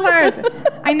toddlers.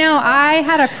 I know. I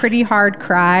had a pretty hard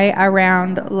cry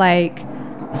around like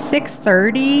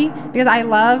 6:30 because I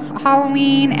love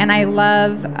Halloween and I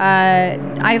love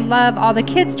all the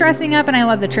kids dressing up and I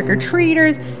love the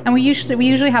trick-or-treaters, and we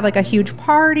usually have like a huge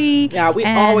party. Yeah, we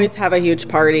always have a huge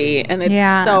party, and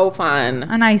it's so fun.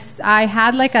 And I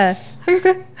had like a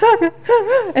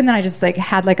and then I just like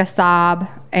had like a sob,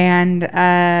 and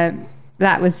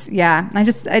that was And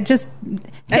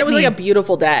it was like a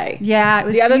beautiful day. Yeah, it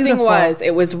was. The other beautiful. thing was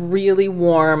it was really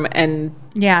warm and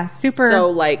super. So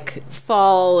like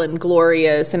fall and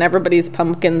glorious, and everybody's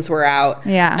pumpkins were out.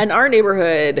 Yeah, and our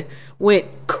neighborhood went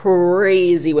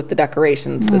crazy with the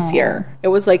decorations this year. It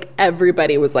was like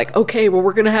everybody was like, okay, well,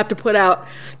 we're gonna have to put out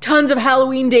tons of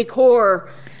Halloween decor.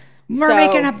 We're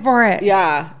making up for it.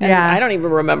 Yeah, and I don't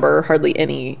even remember hardly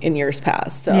any in years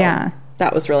past. So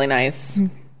that was really nice.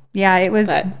 Yeah, it was.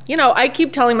 But, I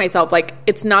keep telling myself, like,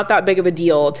 it's not that big of a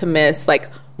deal to miss, like,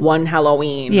 one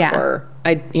Halloween. Yeah. Or,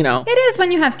 It is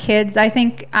when you have kids. I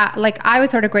think, I was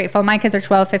sort of grateful. My kids are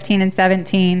 12, 15, and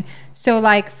 17. So,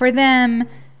 like, for them,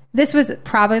 this was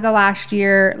probably the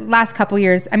last couple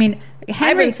years. I mean,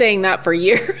 I've been saying that for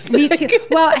years. Me too.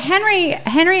 Well, Henry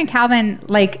and Calvin,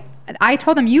 like, I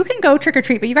told them, you can go trick or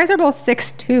treat, but you guys are both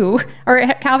 6'2", or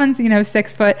Calvin's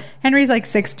 6 foot, Henry's like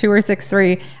 6'2" or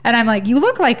 6'3", and I'm like, you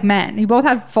look like men. You both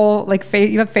have full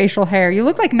you have facial hair. You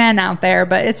look like men out there,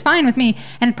 but it's fine with me.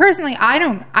 And personally,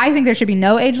 I think there should be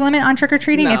no age limit on trick or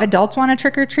treating. No. If adults want to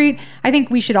trick or treat, I think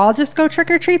we should all just go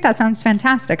trick or treat. That sounds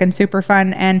fantastic and super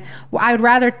fun. And I would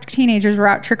rather teenagers were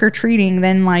out trick or treating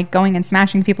than like going and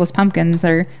smashing people's pumpkins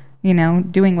or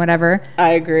doing whatever. I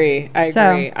agree.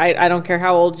 So, I don't care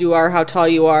how old you are, how tall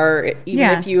you are, even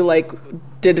if you like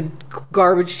did a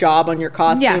garbage job on your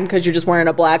costume because you're just wearing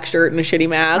a black shirt and a shitty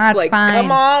mask. That's like, fine.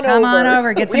 Come on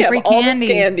over, get some free candy.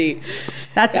 Candy.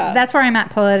 That's where I'm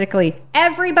at politically.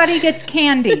 Everybody gets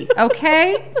candy,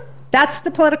 okay? That's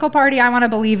the political party I want to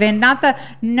believe in. Not the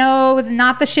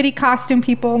shitty costume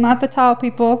people, not the tall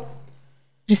people.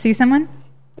 Did you see someone?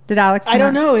 Did Alex? I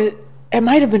don't know. It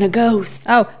might have been a ghost.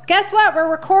 Oh, guess what? We're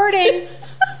recording.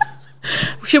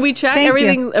 Should we check?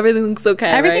 Everything looks okay.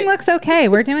 Everything looks okay.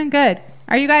 We're doing good.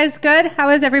 Are you guys good? How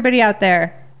is everybody out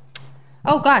there?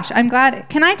 Oh gosh, I'm glad.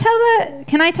 Can I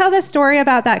tell the story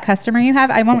about that customer you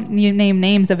have? I won't name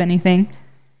names of anything.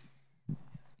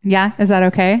 Yeah, is that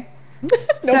okay?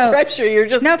 No pressure. You're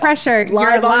just no pressure.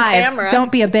 Live on camera.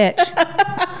 Don't be a bitch.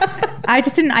 I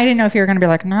didn't know if you were gonna be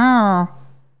like no.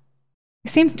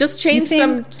 Change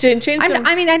some.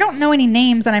 I mean, I don't know any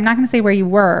names, and I'm not going to say where you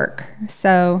work.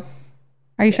 So,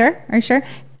 are you sure?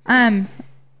 Cool.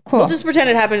 We'll just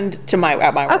pretend it happened at my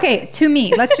work. Okay, to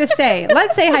me. Let's say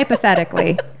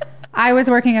hypothetically, I was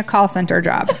working a call center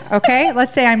job. Okay,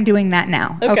 let's say I'm doing that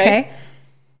now. Okay,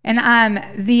 and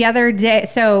the other day,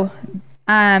 so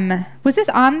was this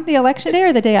on the election day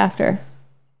or the day after?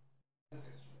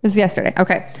 It was yesterday.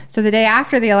 Okay. So the day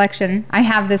after the election, I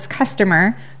have this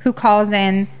customer who calls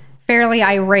in fairly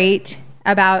irate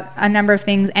about a number of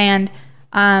things and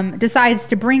decides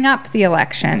to bring up the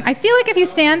election. I feel like if you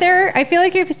stand there,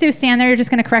 you're just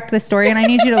going to correct the story, and I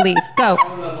need you to leave.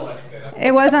 Go.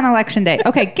 It was on election day.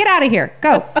 Okay, get out of here.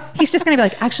 Go. He's just going to be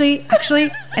like, actually,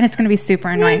 and it's going to be super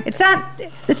annoying. It's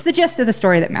the gist of the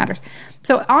story that matters.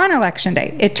 So on election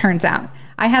day, it turns out,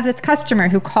 I have this customer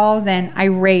who calls in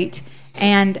irate,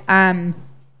 and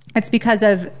it's because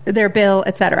of their bill,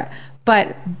 etc.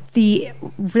 But they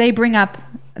bring up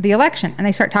the election and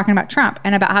they start talking about Trump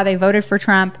and about how they voted for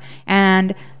Trump,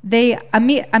 and they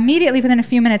immediately within a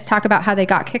few minutes talk about how they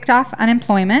got kicked off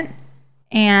unemployment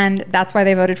And that's why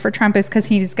they voted for Trump, is because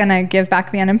he's going to give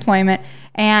back the unemployment,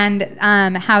 and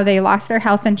how they lost their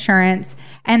health insurance,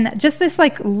 and just this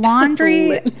like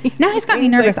laundry. Now he's got me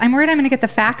nervous. I'm worried I'm going to get the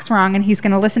facts wrong, and he's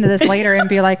going to listen to this later and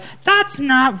be like, "That's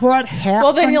not what happened."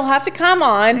 Well, then he'll have to come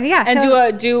on,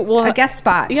 and do a guest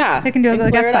spot. Yeah, he can do a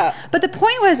guest spot. But the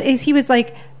point is he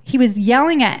was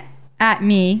yelling at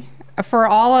me for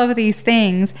all of these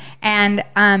things, and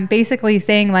basically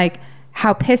saying like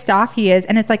how pissed off he is,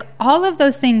 and it's like all of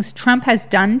those things Trump has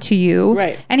done to you,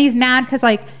 right? And he's mad because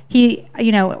like he,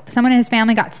 someone in his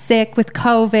family got sick with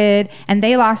COVID and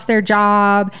they lost their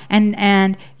job,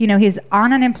 and he's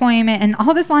on unemployment and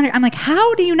all this laundry. I'm like,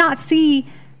 how do you not see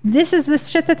this is the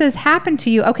shit that has happened to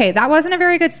you? Okay, that wasn't a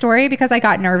very good story because I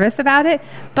got nervous about it,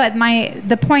 but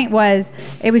the point was,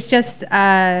 it was just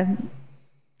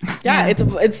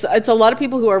it's a lot of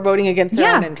people who are voting against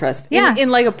their own interest in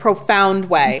like a profound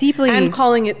way, deeply, and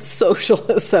calling it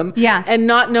socialism, and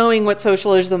not knowing what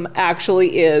socialism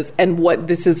actually is and what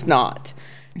this is not.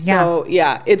 So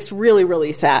it's really,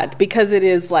 really sad, because it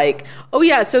is like,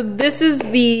 so this is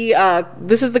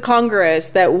the Congress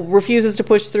that refuses to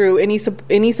push through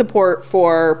any support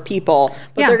for people,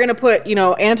 but they're going to put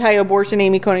anti-abortion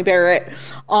Amy Coney Barrett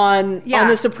on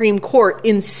the Supreme Court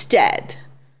instead.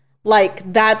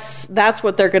 Like that's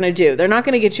what they're going to do. They're not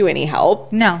going to get you any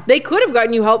help. No, they could have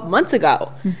gotten you help months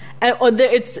ago, and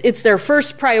it's their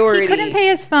first priority. He couldn't pay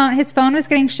his phone. His phone was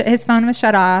his phone was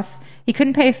shut off. He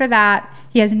couldn't pay for that.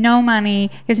 He has no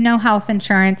money. He has no health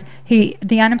insurance. The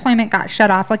unemployment got shut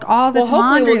off. Like all this. Well,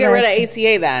 hopefully laundry we'll get rid of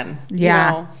ACA then.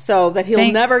 Yeah, so that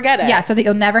he'll never get it. Yeah, so that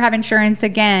you'll never have insurance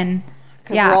again.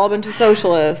 Because we're all a bunch of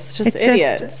socialists,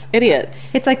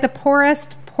 idiots. It's like the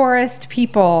poorest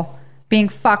people being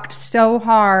fucked so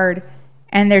hard,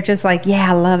 and they're just like,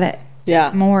 I love it.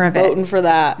 Yeah. More of it. Voting for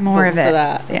that. More of it. For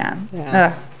that.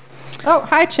 Yeah. Oh,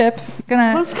 hi, Chip.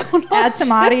 What's going on, add some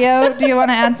audio. Do you want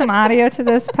to add some audio to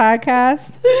this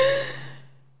podcast?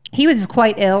 He was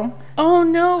quite ill. Oh,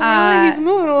 no. Really? He's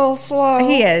moving a little slow.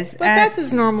 He is. But that's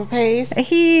his normal pace.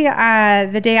 He,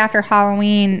 the day after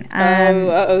Halloween.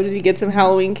 Did he get some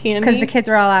Halloween candy? Because the kids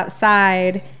were all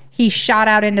outside. He shot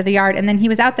out into the yard, and then he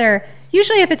was out there.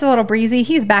 Usually if it's a little breezy,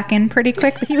 he's back in pretty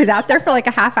quick, but he was out there for like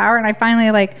a half hour, and I finally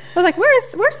was like,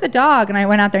 where's the dog? And I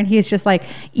went out there, and he's just like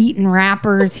eating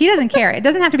wrappers. He doesn't care. It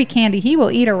doesn't have to be candy. He will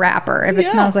eat a wrapper if it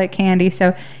smells like candy.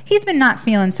 So he's been not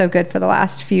feeling so good for the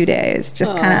last few days.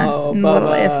 Just kind of a little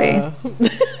iffy.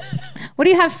 What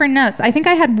do you have for notes? I think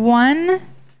I had one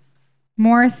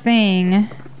more thing.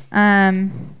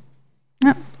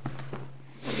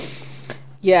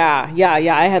 Yeah.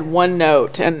 I had one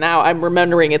note, and now I'm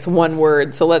remembering it's one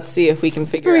word. So let's see if we can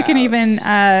figure it out. We can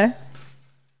even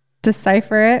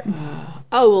decipher it.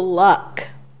 Luck.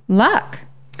 Luck.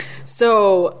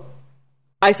 So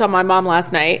I saw my mom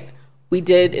last night. We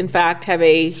did, in fact, have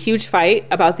a huge fight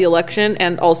about the election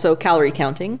and also calorie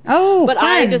counting. Oh, but fun.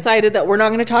 I decided that we're not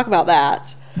going to talk about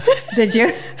that. Did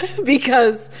you?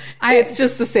 Because it's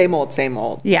just the same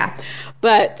old. Yeah.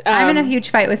 But I'm in a huge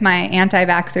fight with my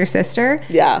anti-vaxxer sister.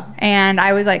 Yeah. And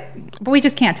I was like, but we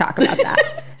just can't talk about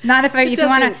that. Not if you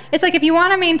want to. It's like if you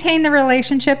want to maintain the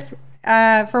relationship,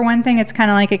 for one thing, it's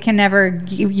kind of like it can never,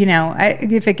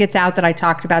 if it gets out that I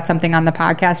talked about something on the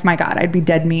podcast, my God, I'd be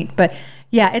dead meat. But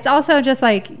yeah, it's also just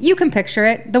like, you can picture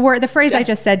it. The phrase I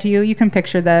just said to you, you can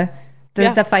picture the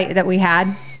fight that we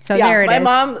had. So there it is. My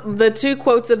mom, the two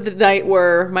quotes of the night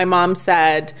were, my mom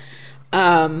said,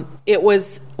 it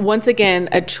was once again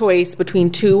a choice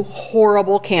between two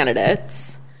horrible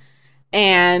candidates.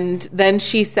 And then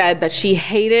she said that she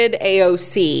hated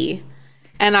AOC.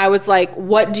 And I was like,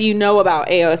 what do you know about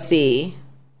AOC?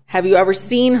 Have you ever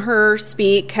seen her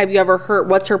speak? Have you ever heard,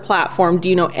 what's her platform? Do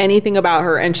you know anything about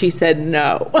her? And she said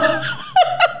no.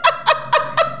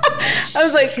 I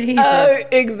was like,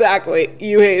 exactly.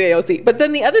 You hate AOC. But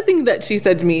then the other thing that she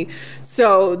said to me,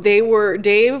 so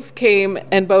Dave came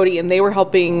and Bodie, and they were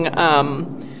helping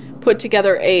put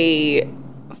together a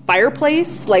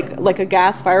fireplace, like a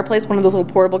gas fireplace, one of those little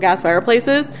portable gas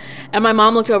fireplaces. And my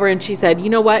mom looked over and she said, you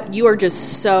know what? You are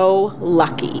just so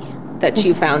lucky that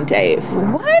you found Dave.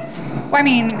 What? I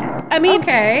mean,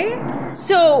 okay.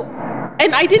 So,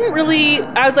 and I didn't really,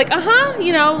 I was like,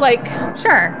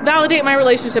 sure. Validate my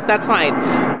relationship, that's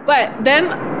fine. But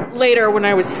then later when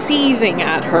I was seething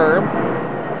at her,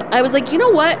 I was like, you know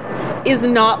what is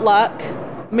not luck?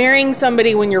 Marrying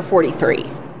somebody when you're 43.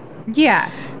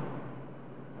 Yeah.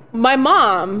 My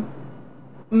mom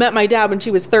met my dad when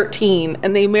she was 13,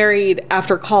 and they married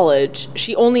after college.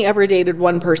 She only ever dated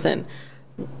one person.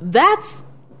 That's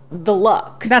the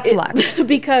luck. That's luck.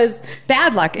 Because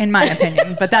bad luck, in my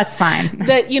opinion, but that's fine.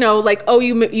 that, like, oh,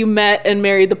 you met and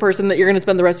married the person that you're going to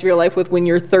spend the rest of your life with when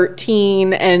you're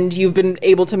 13, and you've been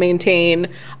able to maintain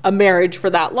a marriage for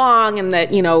that long, and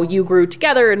that, you grew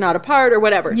together and not apart or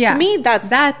whatever. Yeah. To me,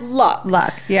 that's luck.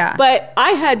 Luck, yeah. But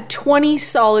I had 20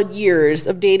 solid years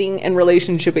of dating and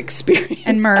relationship experience.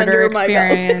 And murder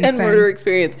experience. And murder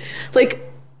experience. Like,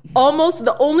 almost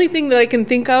the only thing that I can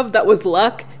think of that was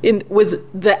luck was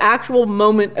the actual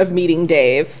moment of meeting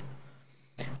Dave,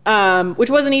 which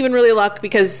wasn't even really luck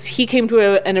because he came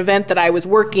to an event that I was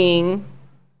working,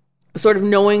 sort of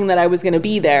knowing that I was going to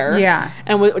be there. Yeah.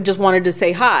 And just wanted to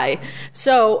say hi.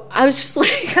 So I was just like...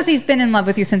 Because he's been in love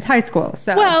with you since high school.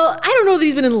 So Well, I don't know that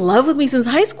he's been in love with me since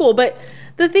high school, but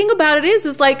the thing about it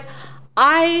is like...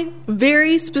 I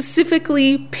very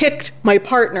specifically picked my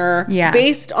partner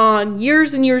based on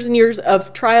years and years and years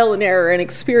of trial and error and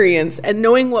experience and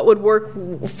knowing what would work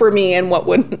for me and what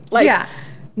wouldn't.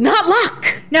 Not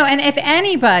luck. No, and if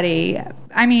anybody,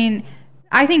 I mean,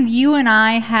 I think you and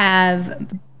I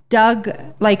have dug,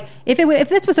 like, if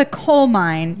this was a coal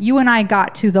mine, you and I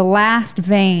got to the last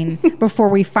vein before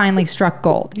we finally struck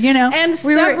gold, And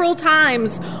several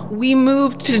times we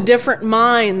moved to different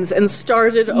mines and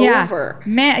started over.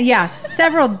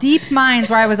 Several deep mines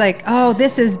where I was like, oh,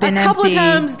 this has been empty. A couple of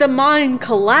times the mine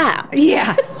collapsed.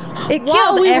 Yeah. It While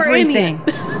killed we were in everything.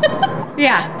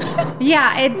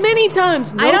 Yeah. It's many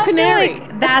times. No I don't canary. feel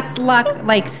like that's luck,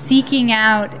 like seeking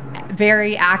out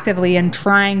very actively and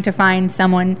trying to find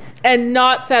someone and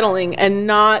not settling and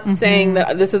not saying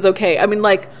that this is okay. I mean,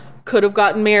 like, could have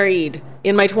gotten married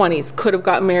in my 20s, could have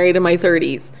gotten married in my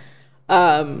 30s,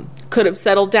 could have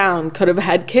settled down, could have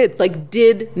had kids, like,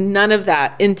 did none of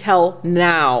that until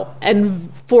now,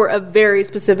 and for a very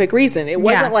specific reason. It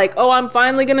wasn't like, oh, I'm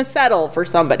finally gonna settle for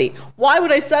somebody. Why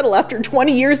would I settle after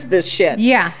 20 years of this shit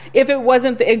if it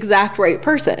wasn't the exact right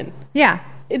person?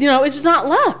 It's just not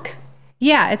luck.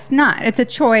 Yeah, it's not. It's a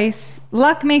choice.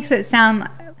 Luck makes it sound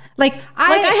like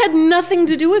I had nothing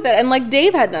to do with it. And like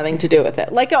Dave had nothing to do with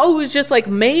it. Like, oh, it was just like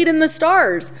made in the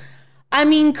stars. I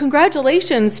mean,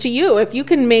 congratulations to you. If you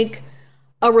can make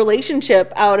a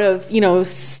relationship out of,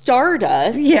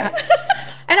 stardust. Yeah.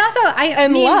 And also, I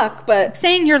mean, luck, but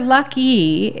saying you're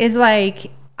lucky is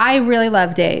like, I really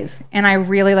love Dave and I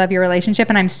really love your relationship.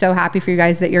 And I'm so happy for you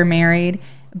guys that you're married.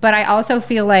 But I also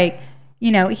feel like,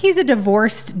 he's a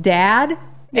divorced dad,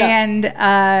 and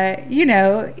you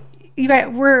guys,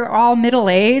 we're all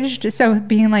middle-aged. So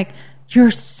being like, you're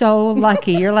so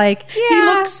lucky. You're like, he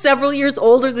looks several years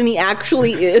older than he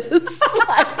actually is. It's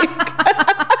like,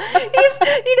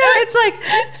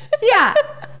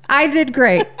 I did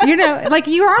great. Like,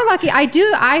 you are lucky.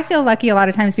 I feel lucky a lot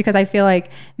of times because I feel like,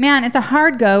 man, it's a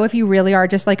hard go if you really are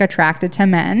just like attracted to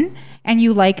men. And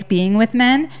you like being with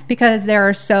men because there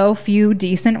are so few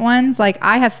decent ones. Like,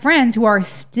 I have friends who are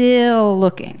still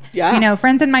looking. Yeah.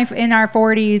 Friends in our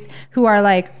 40s who are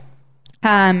like,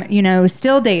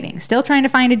 still dating, still trying to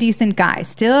find a decent guy,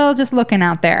 still just looking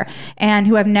out there, and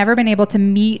who have never been able to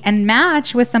meet and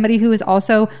match with somebody who is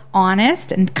also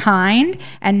honest and kind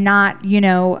and not,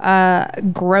 a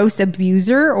gross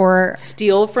abuser or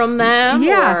steal from them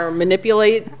or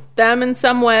manipulate them in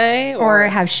some way or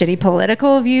have shitty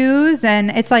political views.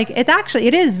 And it's like,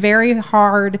 it is very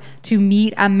hard to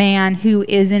meet a man who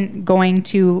isn't going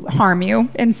to harm you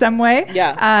in some way.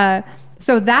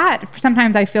 So that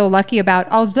sometimes I feel lucky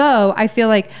about, although I feel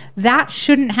like that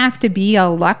shouldn't have to be a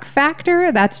luck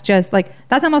factor. That's just like,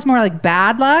 that's almost more like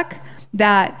bad luck,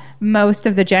 that most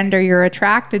of the gender you're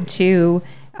attracted to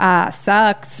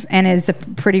sucks and is a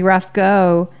pretty rough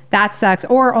go. That sucks.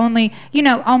 Or only,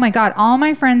 oh my God, all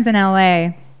my friends in LA,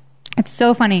 it's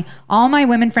so funny. All my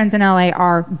women friends in LA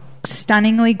are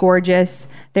stunningly gorgeous.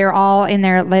 They're all in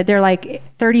there. They're like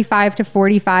 35 to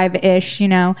 45-ish,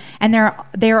 and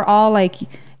they're all like,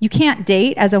 you can't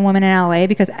date as a woman in LA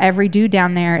because every dude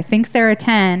down there thinks they're a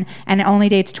 10 and only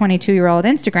dates 22-year-old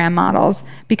Instagram models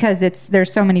because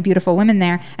there's so many beautiful women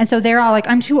there. And so they're all like,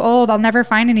 I'm too old. I'll never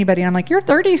find anybody. And I'm like, you're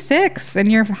 36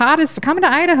 and you're hot as, come to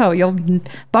Idaho. You'll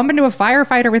bump into a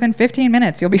firefighter within 15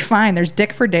 minutes. You'll be fine. There's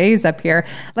dick for days up here.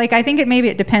 Like, I think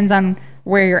it depends on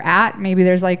where you're at. Maybe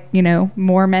there's like,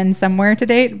 more men somewhere to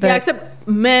date. But except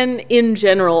men in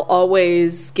general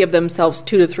always give themselves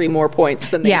 2 to 3 more points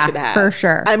than they should have. For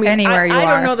sure. I mean, anywhere you are.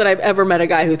 I don't know that I've ever met a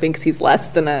guy who thinks he's less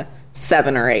than a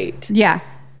 7 or 8. Yeah.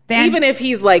 Even if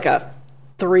he's like a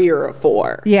 3 or a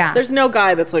 4. Yeah. There's no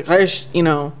guy that's like,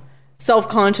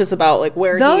 self-conscious about like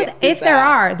where those, he is if there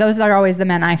are, those are always the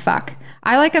men I fuck.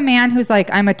 I like a man who's like,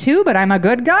 I'm a 2, but I'm a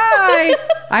good guy.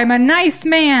 I'm a nice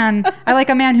man. I like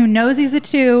a man who knows he's a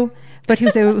 2, but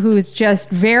who's just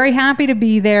very happy to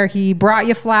be there. He brought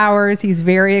you flowers. He's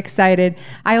very excited.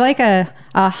 I like a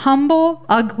humble,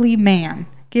 ugly man.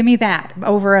 Give me that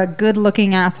over a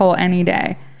good-looking asshole any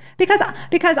day.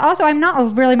 Because also I'm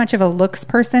not really much of a looks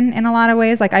person in a lot of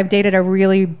ways. Like I've dated a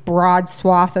really broad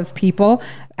swath of people,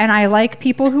 and I like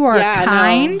people who are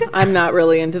kind. No, I'm not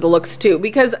really into the looks too,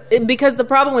 because the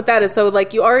problem with that is, so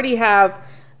like you already have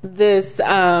this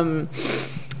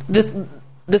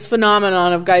this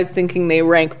phenomenon of guys thinking they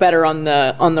rank better on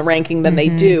the ranking than they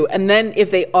do, and then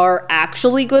if they are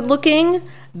actually good looking,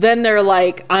 then they're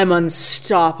like, I'm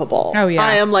unstoppable. Oh yeah,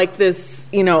 I am like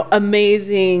this,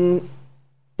 amazing.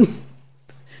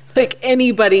 Like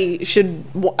anybody should,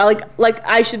 like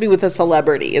I should be with a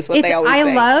celebrity is what they always say.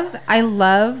 I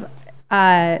love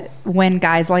when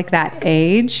guys like that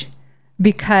age,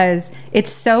 because it's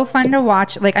so fun to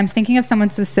watch. Like I'm thinking of someone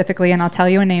specifically, and I'll tell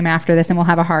you a name after this and we'll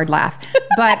have a hard laugh.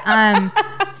 But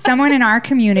someone in our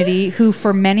community who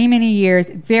for many, many years,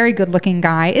 very good looking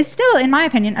guy, is still, in my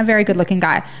opinion, a very good looking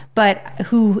guy, but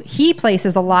who he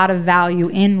places a lot of value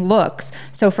in looks.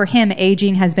 So for him,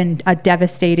 aging has been a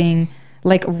devastating,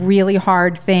 like really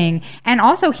hard thing. And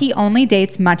also he only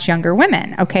dates much younger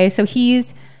women. Okay. So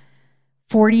he's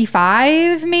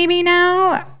 45 maybe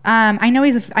now. I know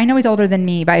he's older than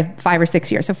me by 5 or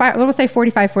 6 years. So we'll say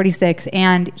 45, 46.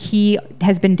 And he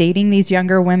has been dating these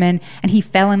younger women, and he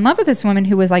fell in love with this woman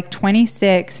who was like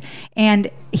 26.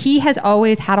 And he has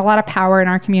always had a lot of power in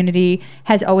our community,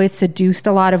 has always seduced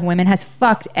a lot of women, has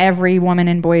fucked every woman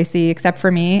in Boise except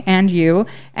for me and you.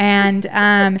 And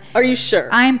are you sure?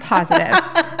 I'm positive.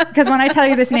 Because when I tell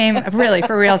you this name, really,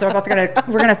 for real, so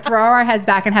we're gonna throw our heads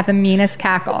back and have the meanest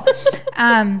cackle.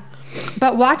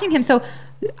 But watching him, so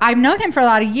I've known him for a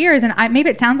lot of years, and maybe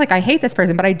it sounds like I hate this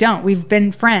person, but I don't. We've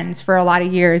been friends for a lot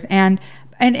of years, and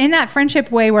in that friendship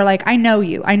way, where like I know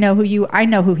you, I know who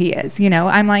he is.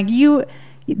 I'm like, you're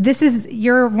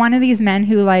one of these men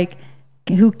whose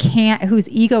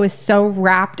ego is so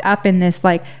wrapped up in this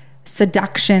like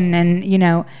seduction and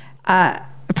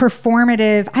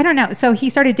performative, I don't know. So he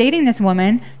started dating this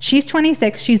woman. She's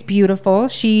 26. She's beautiful.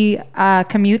 She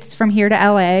commutes from here to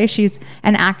LA. She's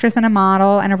an actress and a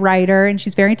model and a writer, and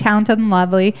she's very talented and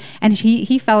lovely. And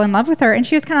he fell in love with her, and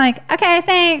she was kind of like, okay,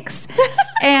 thanks.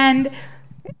 And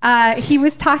he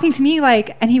was talking to me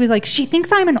and he was like, she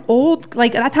thinks I'm an old,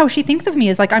 like, that's how she thinks of me,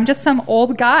 is like, I'm just some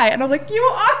old guy. And I was like, you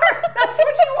are, that's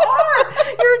what you are.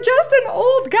 You're just an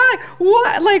old guy.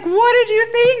 What did you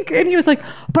think? And he was like,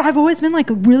 but I've always been like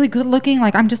really good looking.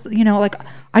 Like, I'm just,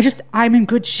 I'm in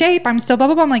good shape. I'm still blah,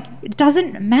 blah, blah. I'm like, it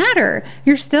doesn't matter.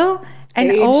 You're still an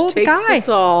Age old takes guy. Us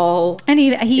all and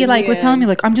he like was telling me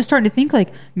like, I'm just starting to think like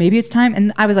maybe it's time.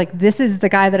 And I was like, this is the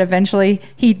guy that eventually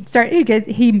he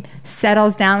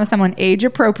settles down with someone age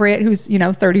appropriate who's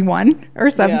 31 or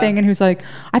something, and who's like,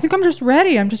 I think I'm just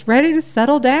ready to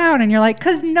settle down. And you're like,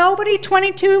 because nobody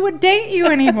 22 would date you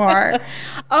anymore.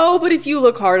 Oh, but if you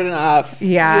look hard enough,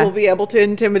 you'll be able to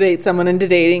intimidate someone into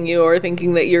dating you or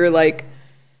thinking that you're like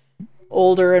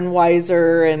older and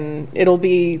wiser, and it'll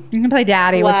be, you can play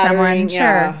daddy with someone.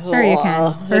 Sure you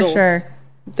can, for sure.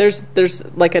 There's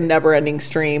like a never-ending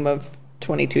stream of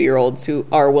 22-year-olds who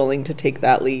are willing to take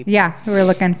that leap. Yeah, who are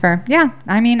looking for. Yeah,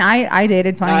 I mean, I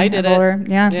dated plenty of older.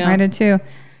 Yeah, I did too.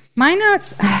 My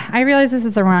notes, I realize this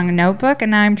is the wrong notebook,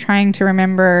 and now I'm trying to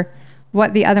remember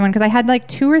what the other one, because I had like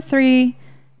 2 or 3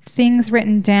 things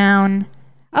written down.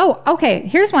 Oh, okay.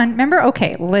 Here's one.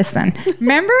 Listen.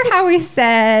 Remember we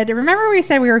said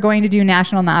we were going to do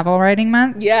National Novel Writing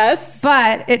Month? Yes.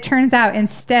 But it turns out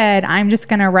instead I'm just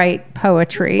going to write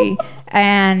poetry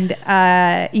and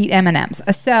eat M&Ms.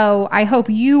 So I hope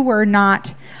you were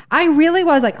not. I really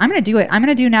was like, I'm going to do it. I'm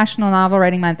going to do National Novel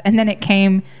Writing Month. And then it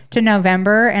came to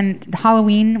November, and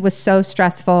Halloween was so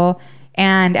stressful,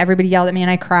 and everybody yelled at me,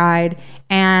 and I cried.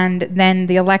 And then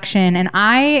the election, and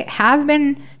I have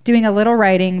been doing a little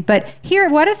writing, but here,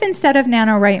 what if instead of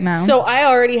NaNoWriMo? So I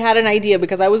already had an idea,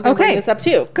 because I was going to bring this up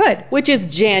too. Good. Which is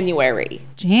January.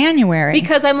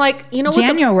 Because I'm like, you know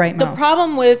what? The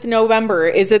problem with November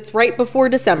is it's right before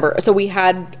December. So we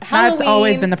had Halloween. That's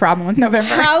always been the problem with November.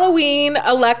 Halloween,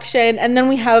 election, and then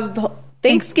then the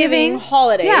Thanksgiving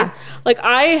holidays. Yeah. Like,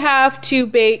 I have to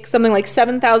bake something like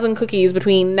 7,000 cookies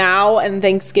between now and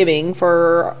Thanksgiving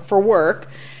for work.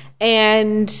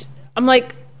 And I'm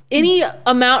like, any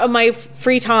amount of my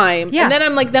free time. Yeah. And then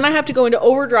I'm like, then I have to go into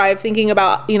overdrive thinking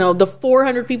about, the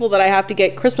 400 people that I have to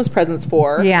get Christmas presents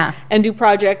for. Yeah. And do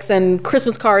projects and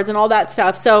Christmas cards and all that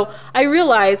stuff. So I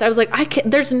realized, I was like,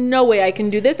 there's no way I can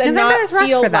do this and not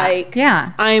feel like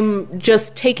I'm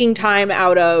just taking time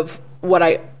out of what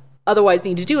I otherwise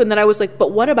need to do. And then I was like,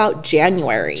 but what about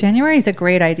January? January is a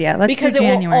great idea. Let's Because do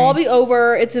January. it will all be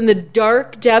over. It's in the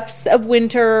dark depths of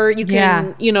winter. You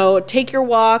can, take your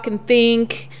walk and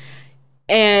think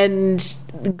and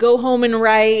go home and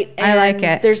write. And I like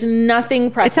it. There's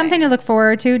nothing pressing. It's something to look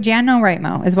forward to. Jan No Right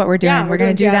Mo is what we're doing. Yeah, we're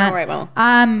going to do Jan that. No Right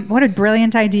Mo. What a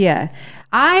brilliant idea.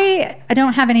 I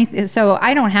don't have anything. So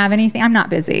I don't have anything. I'm not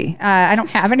busy. I don't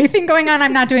have anything going on.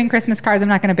 I'm not doing Christmas cards. I'm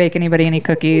not going to bake anybody any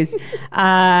cookies.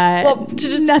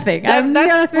 Nothing. That's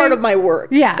nothing. part of my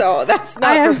work. Yeah. So that's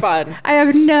not for fun. I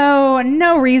have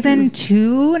no reason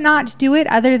to not do it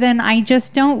other than I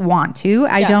just don't want to.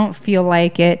 I don't feel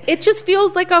like it. It just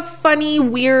feels like a funny,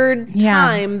 weird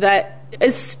time that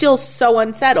is still so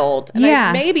unsettled. And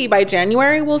maybe by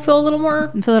January we'll feel a little more.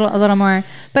 A little more.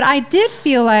 But I did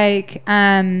feel like,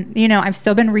 I've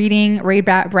still been reading Ray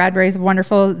Bradbury's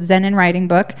wonderful Zen and Writing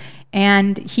book.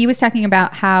 And he was talking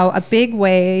about how a big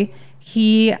way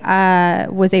he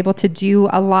was able to do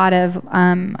a lot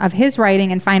of his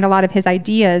writing and find a lot of his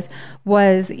ideas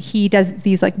was he does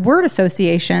these like word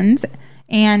associations.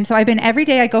 And so every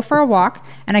day I go for a walk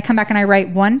and I come back and I write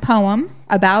one poem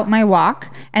about my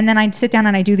walk. And then I sit down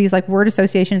and I do these like word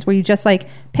associations where you just like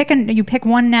you pick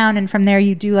one noun and from there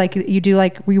you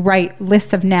write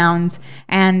lists of nouns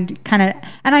and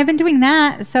I've been doing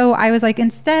that. So I was like,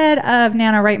 instead of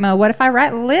NaNoWriMo, what if I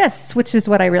write lists, which is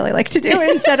what I really like to do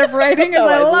instead of writing, because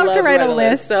I love to write a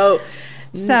list. So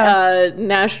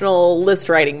National List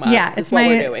Writing Month. Yeah, it's what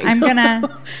we're doing. I'm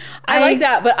gonna. I like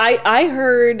that, but I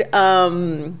heard I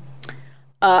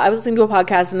was listening to a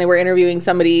podcast and they were interviewing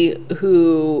somebody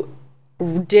who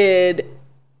did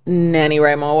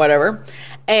NaNoWriMo or whatever,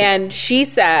 and she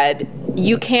said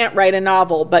you can't write a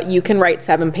novel, but you can write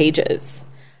 7 pages,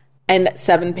 and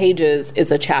 7 pages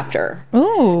is a chapter.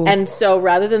 Ooh. And so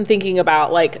rather than thinking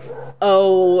about like,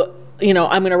 I'm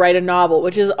going to write a novel,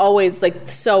 which is always like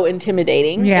so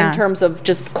intimidating in terms of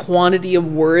just quantity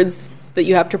of words that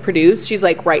you have to produce. She's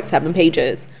like, write 7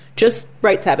 pages. Just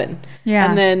write 7. Yeah.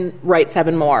 And then write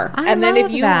 7 more. And then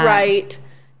if you write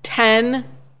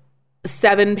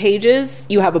 7 pages,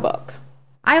 you have a book.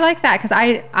 I like that because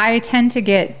I tend to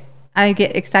get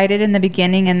excited in the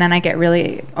beginning and then I get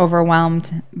really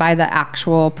overwhelmed by the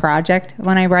actual project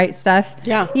when I write stuff.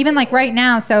 Yeah. Even like right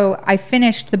now, so I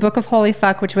finished the Book of Holy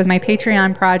Fuck, which was my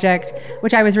Patreon project,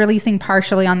 which I was releasing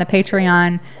partially on the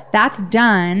Patreon. That's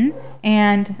done.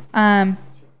 And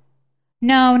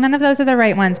no, none of those are the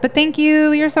right ones. But thank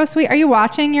you. You're so sweet. Are you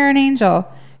watching? You're an angel.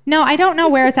 No, I don't know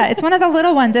where it's at. It's one of the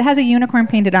little ones. It has a unicorn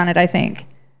painted on it, I think.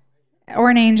 Or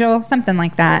an angel, something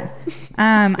like that.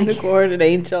 Unicorn, an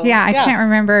angel. Yeah, I can't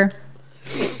remember.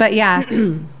 But yeah.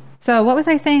 So what was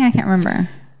I saying? I can't remember.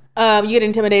 You get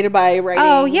intimidated by writing.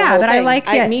 Oh yeah, but thing. I like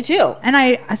it. Me too. And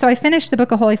I finished the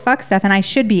Book of Holy Fuck stuff, and I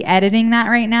should be editing that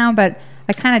right now, but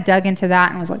I kind of dug into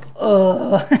that and was like,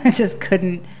 oh, I just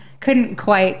couldn't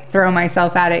quite throw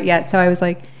myself at it yet. So I was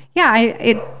like, yeah,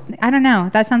 I don't know.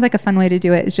 That sounds like a fun way to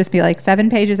do it. Is just be like 7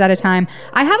 pages at a time.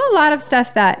 I have a lot of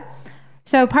stuff that.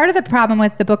 So part of the problem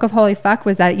with the Book of Holy Fuck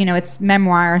was that, it's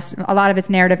memoirs, a lot of it's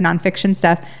narrative nonfiction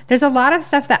stuff. There's a lot of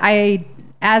stuff that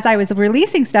as I was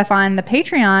releasing stuff on the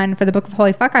Patreon for the Book of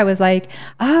Holy Fuck, I was like,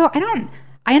 I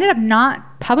ended up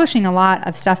not publishing a lot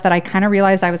of stuff that I kind of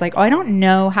realized I was like, I don't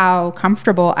know how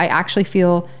comfortable I actually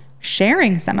feel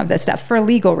sharing some of this stuff for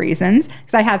legal reasons.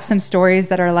 Because I have some stories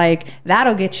that are like,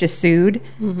 that'll get you sued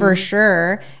for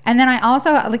sure. And then I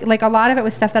also, like a lot of it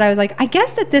was stuff that I was like, I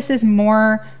guess that this is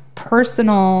more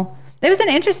personal. It was an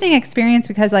interesting experience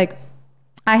because like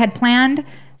I had planned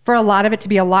for a lot of it to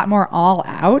be a lot more all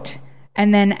out.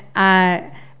 And then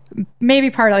maybe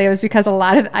partly it was because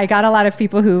I got a lot of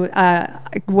people who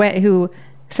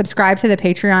subscribed to the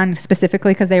Patreon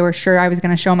specifically because they were sure I was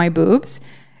going to show my boobs,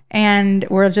 and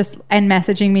were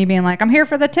messaging me being like, I'm here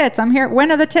for the tits. I'm here. When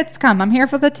do the tits come? I'm here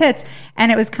for the tits.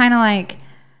 And it was kind of like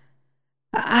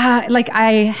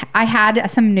I had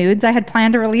some nudes I had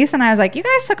planned to release, and I was like, you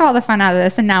guys took all the fun out of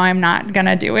this, and now I'm not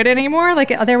gonna do it anymore. Like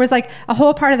there was like a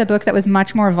whole part of the book that was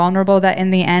much more vulnerable that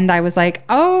in the end I was like,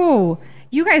 oh,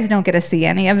 you guys don't get to see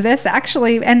any of this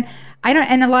actually. And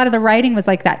a lot of the writing was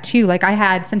like that too. Like I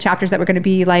had some chapters that were going to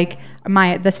be like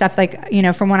the stuff like,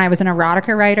 from when I was an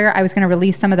erotica writer, I was going to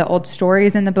release some of the old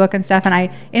stories in the book and stuff. And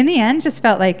I, in the end, just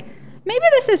felt like maybe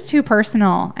this is too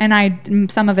personal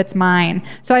and some of it's mine.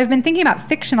 So I've been thinking about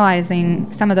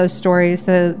fictionalizing some of those stories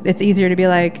so it's easier to be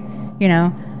like,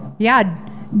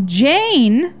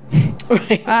 Jane.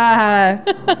 Right.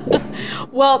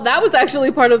 Well, that was actually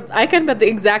I kind of had the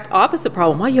exact opposite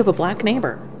problem. Why, you have a black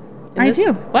neighbor. in I this?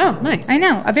 do. Wow, nice. I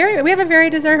know. We have a very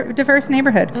diverse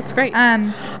neighborhood. That's great. I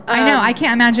know. I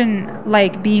can't imagine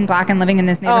like being black and living in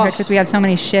this neighborhood because we have so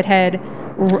many shithead,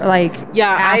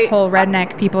 asshole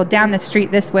redneck people down the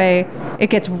street this way. It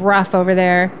gets rough over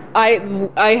there.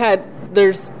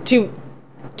 There's two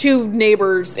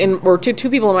neighbors two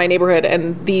people in my neighborhood,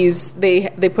 and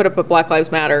they put up a Black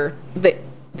Lives Matter.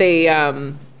 They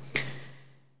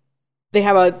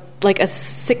have a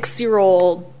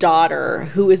 6-year-old daughter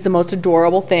who is the most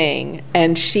adorable thing,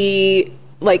 and she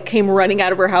came running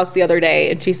out of her house the other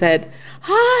day, and she said,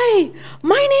 "Hi,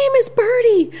 my name is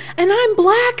Birdie, and I'm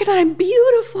black and I'm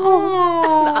beautiful."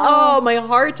 Oh, my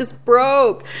heart just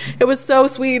broke. It was so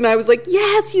sweet, and I was like,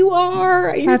 "Yes, you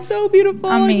are. You're so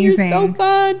beautiful. Amazing. You're so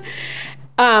fun."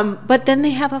 But then they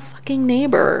have a fucking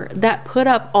neighbor that put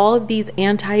up all of these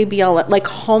anti-BLM,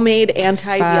 homemade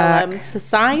anti-BLM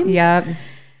signs. Yep.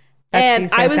 And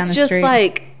I was just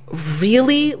like,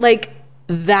 really?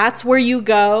 That's where you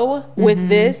go with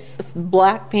this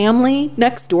black family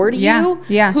next door to you?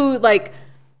 Yeah. Who,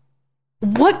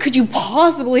 what could you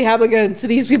possibly have against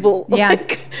these people? Yeah.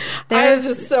 I was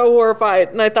just so horrified.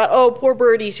 And I thought, oh, poor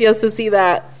Birdie. She has to see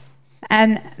that.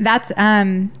 And that's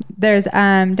there's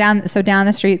down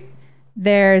the street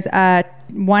there's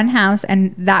one house,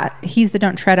 and that he's the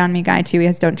 "Don't Tread on Me" guy too. He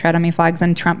has "Don't Tread on Me" flags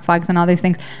and Trump flags and all these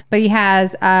things, but he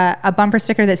has a bumper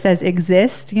sticker that says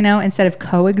 "exist," instead of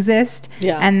 "coexist."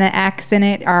 Yeah. And the X in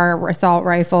it are assault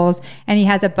rifles, and he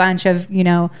has a bunch of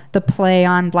the play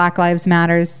on Black Lives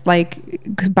Matters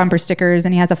bumper stickers,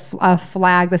 and he has a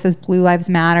flag that says "Blue Lives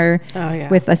Matter"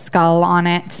 with a skull on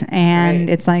it, and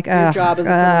it's like your job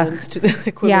is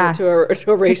equivalent to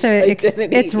a racial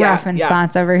identity. It's rough in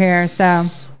spots over here, so.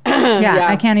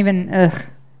 I can't even.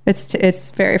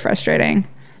 It's very frustrating,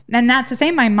 and that's the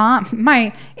same.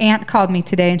 My aunt called me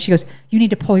today, and she goes, "You need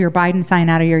to pull your Biden sign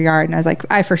out of your yard." And I was like,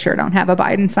 "I for sure don't have a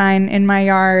Biden sign in my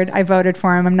yard. I voted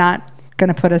for him. I'm not going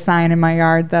to put a sign in my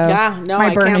yard, though." Yeah, no,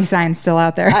 my Bernie sign's still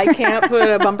out there. I can't put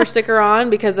a bumper sticker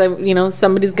on because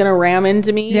somebody's going to ram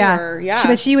into me.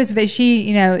 But she was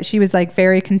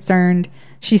very concerned.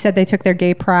 She said they took their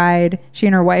gay pride. She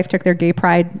and her wife took their gay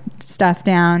pride stuff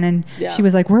down, and she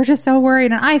was like, "We're just so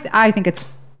worried." And I think it's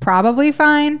probably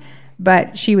fine,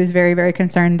 but she was very, very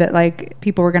concerned that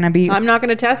people were going to be. I'm not going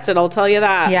to test it. I'll tell you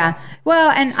that. Yeah.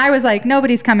 Well, and I was like,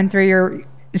 nobody's coming through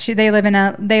They live in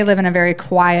a very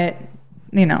quiet.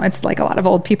 It's like a lot of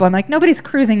old people. I'm like, nobody's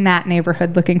cruising that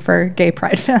neighborhood looking for gay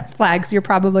pride flags. You're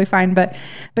probably fine, but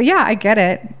yeah, I get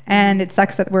it, and it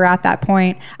sucks that we're at that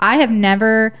point. I have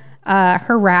never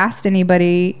harassed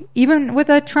anybody, even with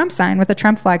a Trump sign, with a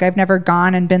Trump flag. I've never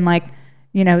gone and been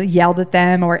yelled at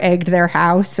them or egged their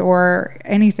house or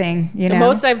anything. The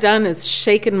most I've done is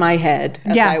shaken my head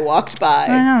as I walked by.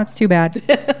 Well, that's too bad.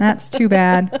 That's too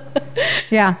bad.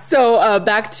 Yeah. So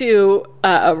back to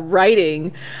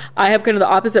writing, I have kind of the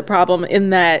opposite problem in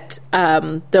that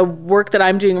the work that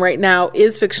I'm doing right now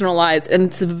is fictionalized, and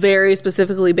it's very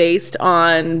specifically based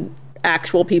on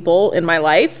actual people in my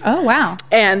life. Oh, wow.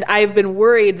 And I've been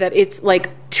worried that it's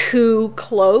too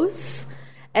close,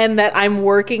 and that I'm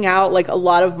working out a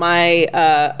lot of my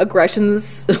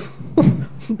aggressions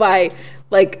by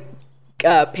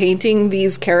painting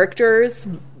these characters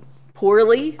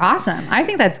poorly. Awesome. I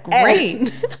think that's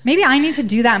great. Maybe I need to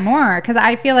do that more, because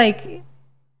I feel like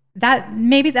they're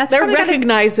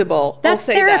recognizable. That's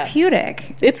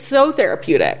therapeutic. It's so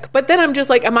therapeutic. But then I'm just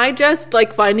like, am I just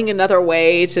finding another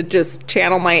way to just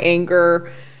channel my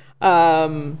anger?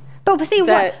 But see, you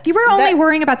were only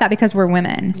worrying about that because we're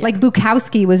women. Yeah.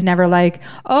 Bukowski was never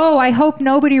 "Oh, I hope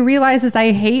nobody realizes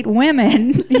I hate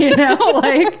women."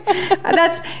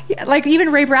 That's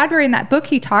even Ray Bradbury in that book,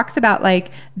 he talks about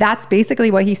that's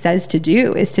basically what he says to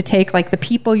do, is to take the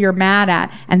people you're mad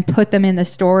at and put them in the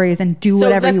stories and do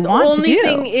whatever you want to do. The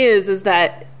only thing is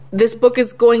that this book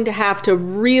is going to have to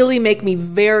really make me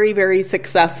very, very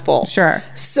successful. Sure.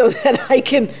 So that I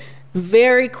can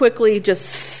very quickly just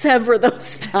sever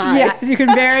those ties. Yes, you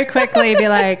can very quickly be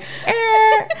like,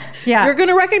 yeah. You're going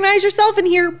to recognize yourself in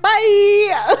here.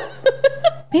 Bye.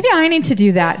 Maybe I need to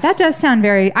do that. That does sound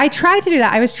I tried to do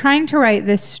that. I was trying to write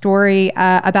this story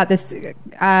about this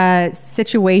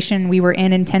situation we were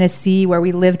in Tennessee, where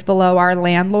we lived below our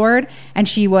landlord, and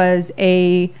she was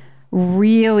a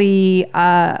really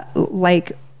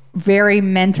very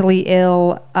mentally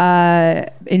ill,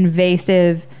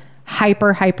 invasive,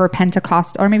 hyper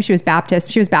Pentecostal, or maybe she was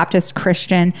Baptist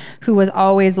Christian, who was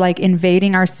always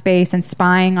invading our space and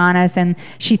spying on us, and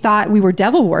she thought we were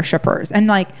devil worshippers, and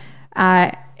not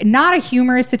a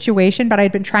humorous situation, but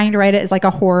I'd been trying to write it as a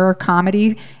horror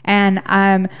comedy, and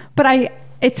but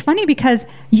it's funny because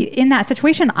in that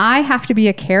situation, I have to be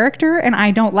a character and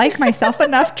I don't like myself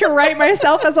enough to write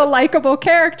myself as a likable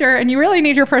character. And you really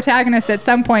need your protagonist at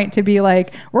some point to be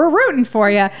like, we're rooting for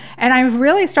you. And I'm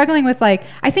really struggling with like,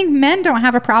 I think men don't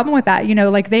have a problem with that. You know,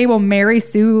 like they will Mary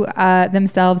Sue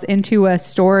themselves into a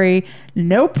story.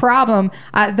 No problem.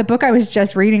 The book I was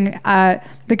just reading,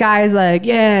 the guy's like,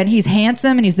 yeah, and he's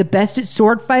handsome and he's the best at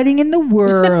sword fighting in the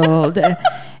world.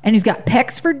 And he's got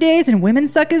pecs for days and women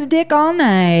suck his dick all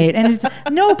night. And it's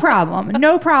no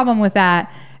problem with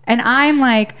that. And I'm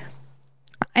like,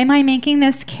 am I making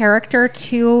this character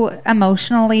too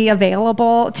emotionally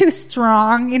available, too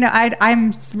strong? You know,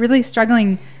 I'm really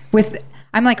struggling with,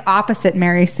 I'm like opposite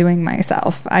Mary Suing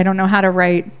myself. I don't know how to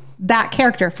write that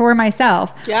character for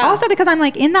myself. Yeah. Also because I'm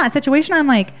like in that situation, I'm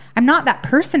like, I'm not that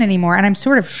person anymore. And I'm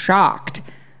sort of shocked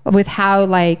with how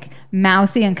like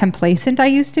mousy and complacent I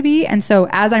used to be. And so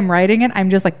as I'm writing it,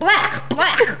 I'm just like, black.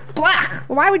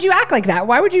 Why would you act like that?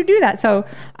 Why would you do that? So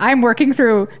I'm working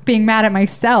through being mad at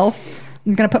myself.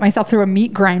 I'm going to put myself through a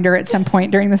meat grinder at some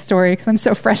point during the story because I'm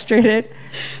so frustrated.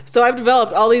 So I've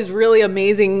developed all these really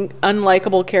amazing,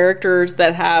 unlikable characters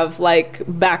that have like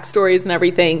backstories and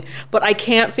everything, but I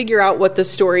can't figure out what the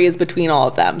story is between all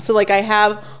of them. So like I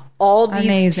have all these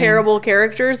Amazing. terrible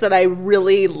characters that I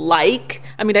really like.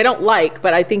 I mean, I don't like,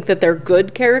 but I think that they're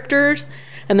good characters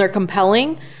and they're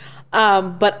compelling.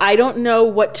 But I don't know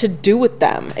what to do with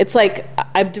them. It's like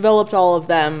I've developed all of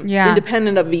them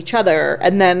independent of each other.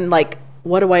 And then like,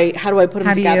 how do I put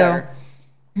them together?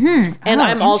 And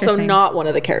I'm also not one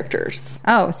of the characters.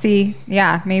 Oh, see,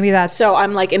 yeah, maybe that's... So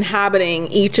I'm like inhabiting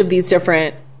each of these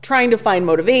different, trying to find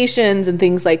motivations and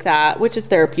things like that, which is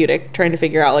therapeutic, trying to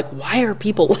figure out like, why are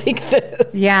people like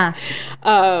this? Yeah.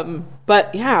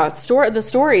 But yeah, the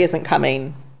story isn't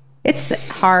coming. It's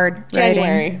hard.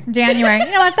 January. January.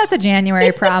 You know what? That's a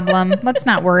January problem. Let's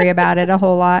not worry about it a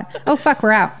whole lot. Oh, fuck,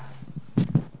 we're out.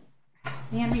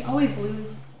 Man, we always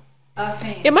lose a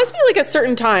thing. It must be like a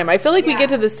certain time. I feel like we get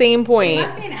to the same point. It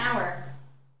must be an hour.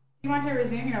 Do you want to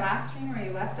resume your last stream where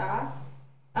you left off?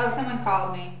 Oh, someone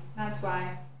called me. That's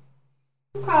why.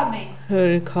 Who called me?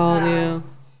 Who called you?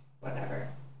 Whatever.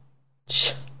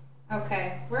 Shh.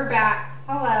 Okay, we're back.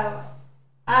 Hello.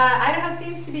 Idaho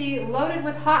seems to be loaded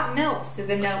with hot MILFs, is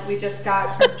a note we just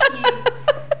got from Keith.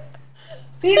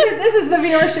 This is the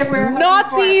viewership we're hoping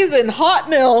Nazis for. and hot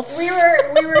MILFs.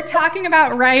 We were talking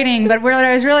about writing, but what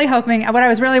I was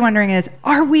really wondering is,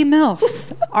 are we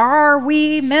MILFs? Are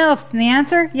we MILFs? And the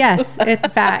answer, yes, in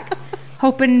fact.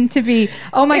 Hoping to be.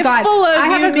 Oh my God. Full of I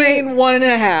have a great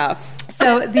 1.5.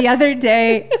 So the other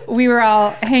day we were all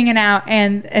hanging out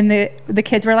and the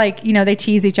kids were like, you know, they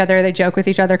tease each other, they joke with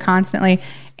each other constantly.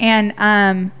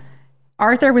 And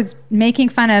Arthur was making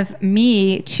fun of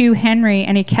me to Henry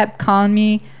and he kept calling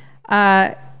me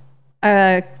a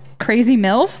crazy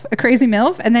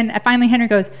MILF. And then finally Henry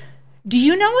goes, do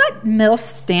you know what MILF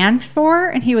stands for?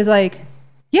 And he was like,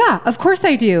 yeah, of course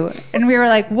I do. And we were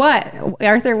like, what?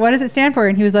 Arthur, what does it stand for?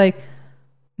 And he was like,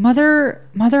 mother,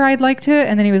 I'd like to.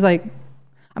 And then he was like,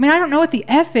 I mean, I don't know what the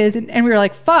F is. And we were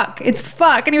like, fuck, it's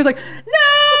fuck. And he was like, no.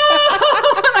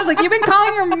 And I was like, you've been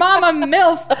calling your mom a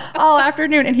MILF all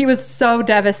afternoon. And he was so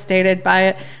devastated by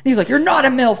it. And he's like, you're not a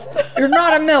MILF. You're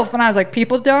not a MILF. And I was like,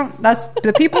 people don't, that's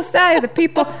the people say,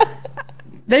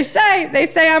 they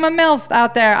say I'm a MILF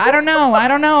out there. I don't know.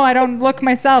 I don't look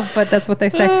myself, but that's what they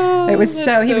say. He was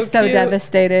so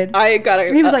devastated. I got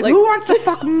it. He was like, who wants to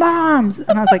fuck moms?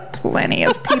 And I was like, plenty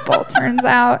of people. Turns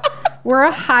out we're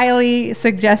a highly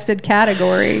suggested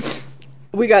category.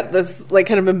 We got this like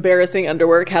kind of embarrassing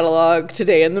underwear catalog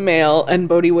today in the mail, and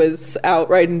Bodhi was out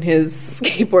riding his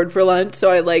skateboard for lunch,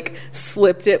 so I like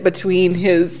slipped it between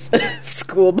his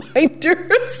school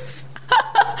binders.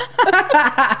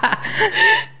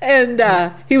 And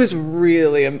he was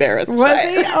really embarrassed. Was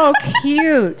he? Oh,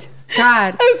 cute.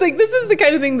 God. I was like, this is the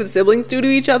kind of thing that siblings do to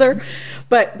each other.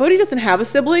 But Bodhi doesn't have a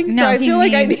sibling, No, so I he feel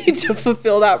like I needs- need to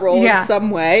fulfill that role in some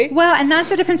way. Well, and that's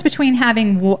the difference between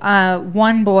having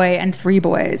one boy and 3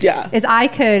 boys. Yeah. Is I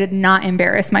could not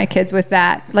embarrass my kids with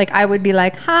that. Like, I would be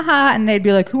like, haha, and they'd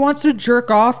be like, who wants to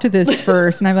jerk off to this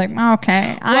first? And I'm like,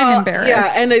 okay, I'm embarrassed.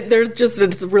 Yeah, and there's just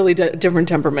a really different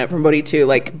temperament from Bodhi, too.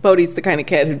 Like, Bodhi's the kind of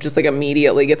kid who just, like,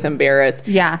 immediately gets embarrassed.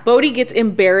 Yeah. Bodhi gets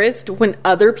embarrassed when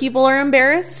other people are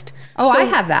embarrassed. Oh, I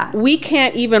have that. We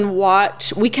can't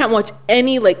watch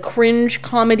any, like, cringe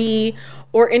comedy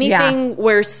or anything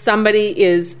where somebody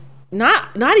is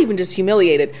not even just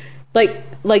humiliated,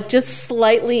 like just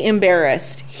slightly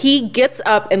embarrassed, he gets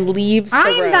up and leaves the I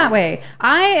am room. that way.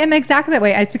 I am exactly that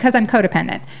way. It's because I'm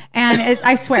codependent, and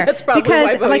I swear, That's probably because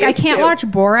why Bodhi like I is can't too. watch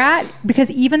Borat because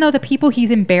even though the people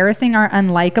he's embarrassing are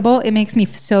unlikable, it makes me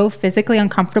so physically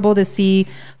uncomfortable to see.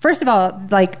 First of all,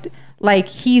 like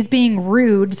he's being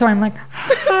rude, so I'm like,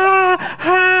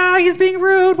 he's being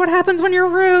rude. What happens when you're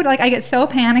rude? Like I get so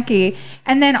panicky,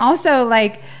 and then also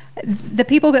like. The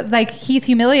people that like he's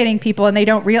humiliating people and they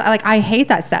don't realize, like I hate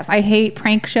that stuff. I hate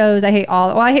prank shows. I hate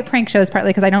prank shows partly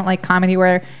because I don't like comedy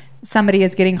where somebody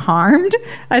is getting harmed.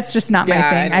 That's just not my Yeah,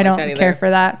 thing. I I don't don't like that care either. for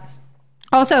that.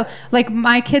 Also, like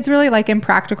my kids really like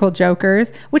Impractical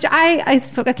Jokers, which I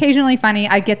occasionally funny.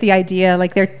 I get the idea,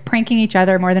 like they're pranking each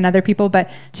other more than other people.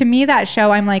 But to me, that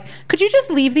show, I'm like, could you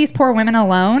just leave these poor women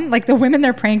alone? Like the women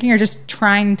they're pranking are just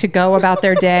trying to go about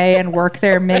their day and work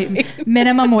their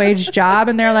minimum wage job.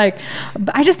 And they're like,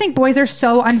 I just think boys are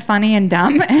so unfunny and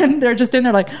dumb. And they're just in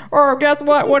there like, oh, guess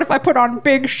what? What if I put on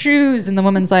big shoes? And the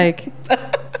woman's like,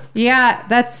 yeah,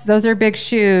 those are big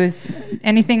shoes.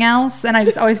 Anything else? And I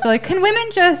just always feel like, can women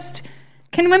just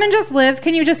live?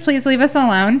 Can you just please leave us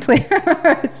alone, please?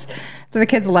 So the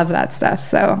kids love that stuff.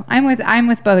 So I'm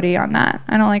with Bodhi on that.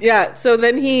 I don't like. Yeah. So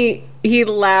then he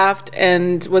laughed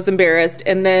and was embarrassed,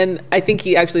 and then I think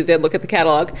he actually did look at the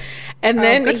catalog, and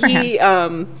then good for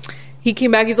he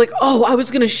came back. He's like, "Oh, I was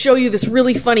going to show you this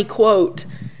really funny quote."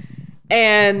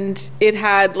 And it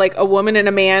had like a woman and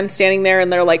a man standing there in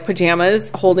their like pajamas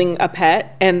holding a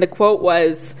pet. And the quote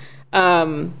was,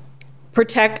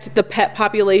 protect the pet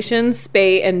population,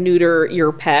 spay and neuter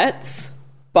your pets.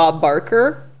 Bob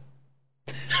Barker.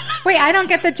 Wait, I don't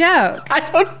get the joke. I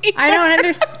don't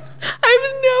understand. I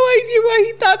have no idea why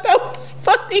he thought that was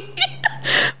funny.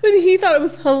 But he thought it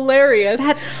was hilarious.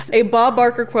 That's- a Bob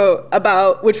Barker quote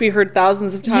about which we heard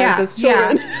thousands of times as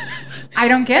children. Yeah. I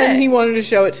don't get And it. he wanted to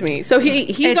show it to me. So he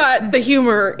It's- got the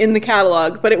humor in the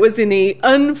catalog, but it was in a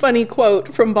unfunny quote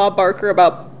from Bob Barker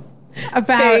about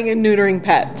spaying and neutering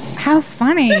pets. How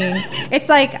funny. It's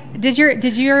like, did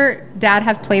your dad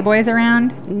have Playboys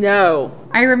around? No.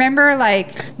 I remember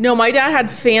like, No, my dad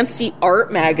had fancy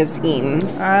art magazines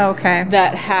oh, okay.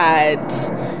 that had,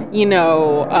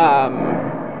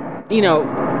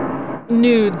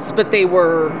 nudes, but they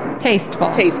were, Tasteful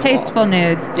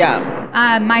nudes.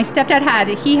 yeah. My stepdad had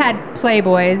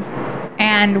Playboys,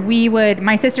 and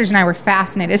my sisters and I were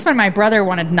fascinated. It's fun. My brother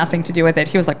wanted nothing to do with it.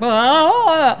 He was like,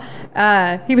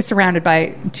 he was surrounded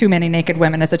by too many naked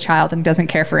women as a child and doesn't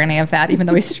care for any of that, even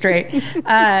though he's straight.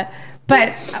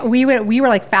 But we were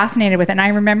like fascinated with it. And I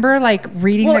remember like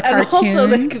reading the cartoons. And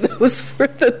also, like, those were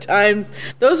the times,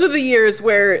 those were the years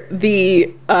where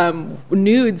the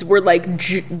nudes were like,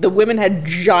 the women had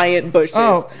giant bushes.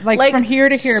 Oh, like from here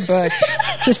to here bush.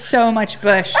 Just so much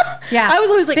bush. Yeah. I was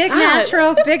always like, big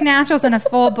God. naturals and a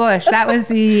full bush. That was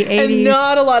the 80s. And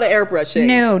not a lot of airbrushing.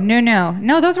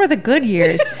 No, those were the good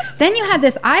years. Then you had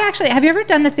this, have you ever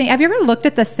done the thing, have you ever looked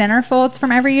at the centerfolds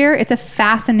from every year? It's a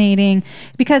fascinating,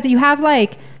 because you have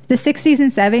like the 60s and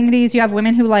 70s, you have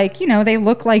women who like, they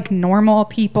look like normal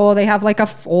people. They have like a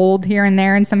fold here and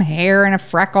there and some hair and a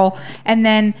freckle. And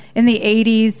then in the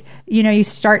 80s, you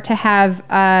start to have,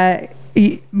 I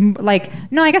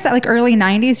guess at like early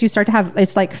 90s, you start to have,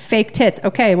 it's like fake tits.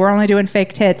 Okay, we're only doing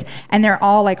fake tits. And they're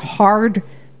all like hard,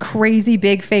 crazy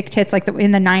big fake tits like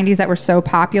in the 90s that were so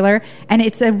popular. And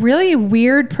it's a really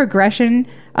weird progression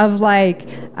of like,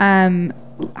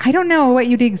 I don't know what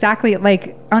you'd exactly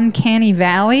like, uncanny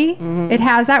valley. Mm-hmm. It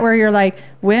has that where you're like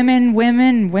women,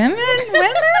 and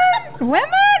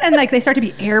like they start to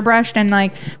be airbrushed, and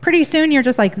like pretty soon you're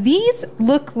just like, these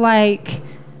look like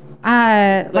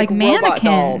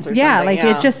mannequins. Yeah, like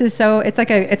it just is so, it's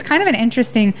kind of an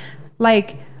interesting,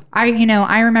 like,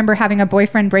 I remember having a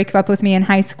boyfriend break up with me in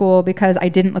high school because I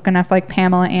didn't look enough like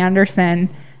Pamela Anderson.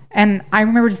 And I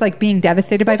remember just like being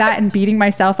devastated by that and beating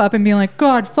myself up and being like,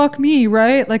 God, fuck me,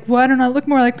 right? Like, why don't I look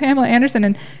more like Pamela Anderson?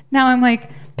 And now I'm like,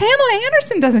 Pamela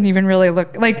Anderson doesn't even really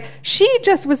look like, she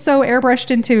just was so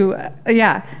airbrushed into,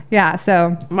 yeah.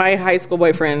 So my high school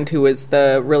boyfriend, who was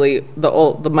the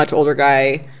much older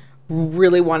guy,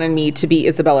 really wanted me to be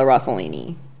Isabella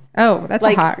Rossellini. Oh, that's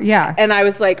like, a hot, yeah. And I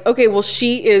was like, okay, well,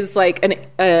 she is like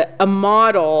a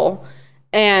model,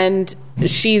 and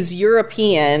she's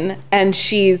European, and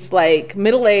she's like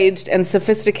middle-aged and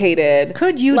sophisticated.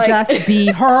 Could you like, just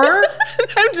be her?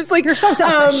 I'm just like, you're so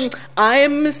selfish.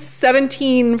 I'm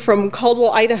 17 from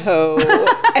Caldwell, Idaho.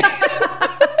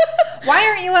 Why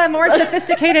aren't you a more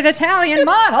sophisticated Italian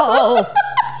model?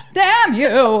 Damn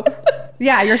you.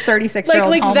 Yeah, you're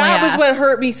 36-year-old like homely that ass. was what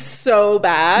hurt me so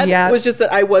bad. Yeah. Was just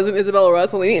that I wasn't Isabella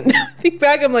Rossellini. And now I think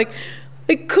back, I'm like,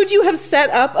 Like, could you have set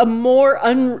up a more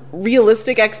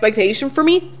unrealistic expectation for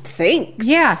me? Thanks.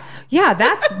 Yeah,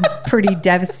 that's pretty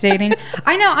devastating.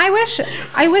 I know. I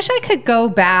wish I could go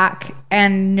back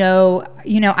and know.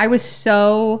 I was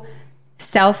so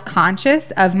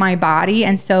self-conscious of my body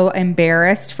and so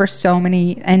embarrassed for so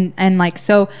many and like,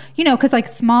 so because like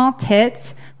small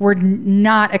tits were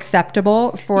not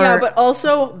acceptable for, but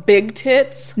also big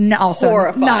tits, also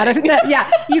horrifying.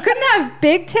 You couldn't have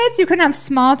big tits, you couldn't have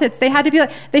small tits. They had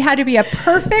to be a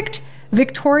perfect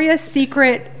Victoria's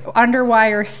Secret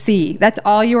underwire C. That's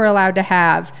all you were allowed to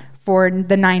have for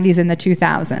the 90s and the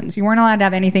 2000s. You weren't allowed to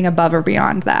have anything above or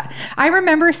beyond that. I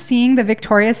remember seeing the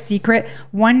Victoria's Secret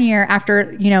one year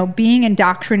after, being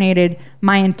indoctrinated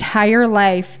my entire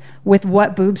life with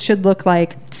what boobs should look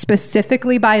like,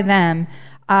 specifically by them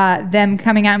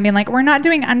coming out and being like, we're not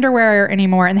doing underwear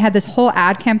anymore. And they had this whole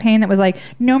ad campaign that was like,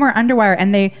 no more underwear.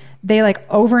 And they like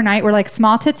overnight were like,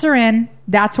 small tits are in.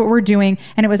 That's what we're doing.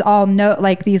 And it was all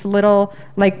like these little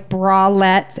like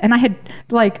bralettes. And I had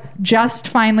like just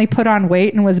finally put on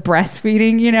weight and was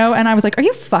breastfeeding, and I was like, are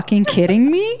you fucking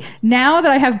kidding me? Now that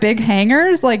I have big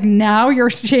hangers, like now you're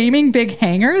shaming big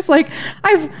hangers? Like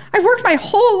I've worked my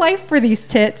whole life for these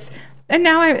tits. And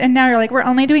now you're like, we're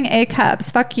only doing A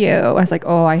cups. Fuck you. I was like,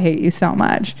 oh, I hate you so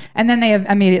much. And then they have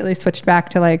immediately switched back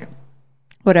to like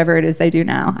whatever it is they do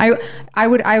now. I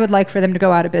would like for them to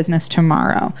go out of business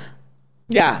tomorrow.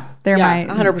 Yeah. They're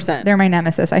 100%. They're my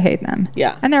nemesis. I hate them.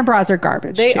 Yeah. And their bras are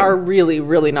garbage. They too. are really,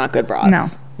 really not good bras. No.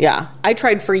 Yeah. I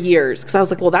tried for years because I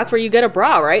was like, well, that's where you get a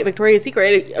bra, right? Victoria's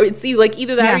Secret. It's like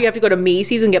either that or you have to go to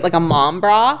Macy's and get like a mom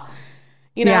bra.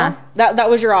 Yeah. That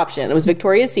was your option. It was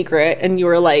Victoria's Secret and you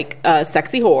were like a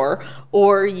sexy whore,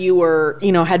 or you were,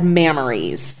 had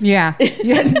mammaries. Yeah.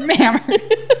 You had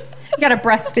mammaries. You got a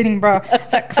breastfeeding bra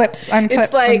that unclips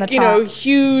it's like, from the top.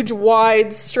 Huge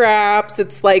wide straps.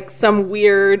 It's like some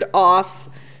weird off.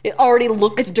 It already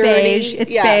looks dirty. Beige.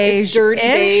 It's beige. It's dirty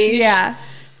beige. Yeah.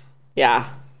 Yeah.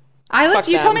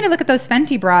 You told me to look at those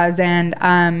Fenty bras, and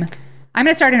I'm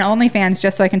going to start an OnlyFans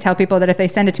just so I can tell people that if they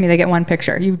send it to me, they get one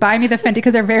picture. You buy me the Fenty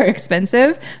because they're very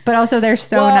expensive, but also they're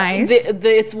so nice.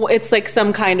 It's like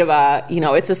some kind of a,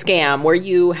 it's a scam where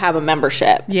you have a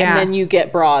membership and then you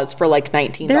get bras for like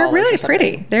 $19. They're really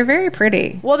pretty. They're very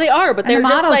pretty. Well, they are, but they're the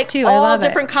just models like too. I all love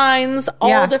different kinds,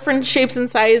 all different shapes and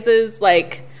sizes.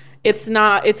 Like it's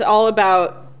all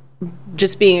about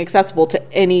just being accessible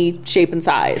to any shape and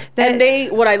size.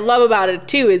 What I love about it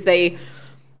too is they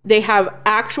have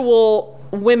actual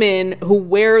women who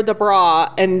wear the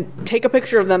bra and take a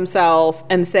picture of themselves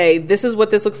and say, this is what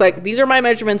this looks like. These are my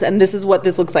measurements and this is what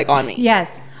this looks like on me.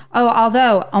 Yes.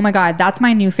 Oh my God, that's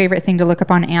my new favorite thing to look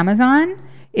up on Amazon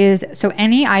is, so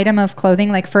any item of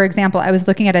clothing, like for example, I was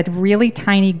looking at a really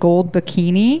tiny gold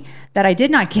bikini that I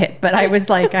did not get, but I was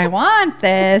like, I want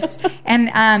this. And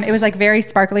it was like very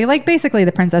sparkly, like basically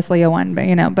the Princess Leia one,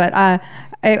 but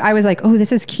I was like, oh,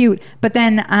 this is cute. But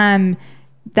then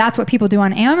that's what people do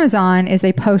on Amazon is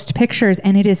they post pictures,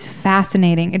 and it is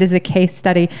fascinating. It is a case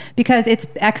study because it's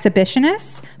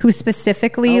exhibitionists who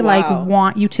specifically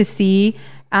want you to see.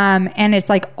 And it's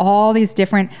like all these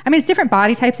different, it's different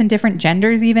body types and different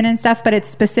genders even and stuff, but it's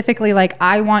specifically like,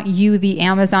 I want you, the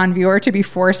Amazon viewer, to be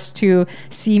forced to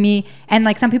see me. And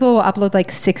like some people will upload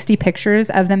like 60 pictures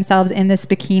of themselves in this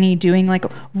bikini doing like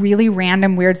really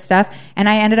random weird stuff. And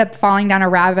I ended up falling down a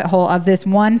rabbit hole of this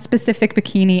one specific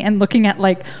bikini and looking at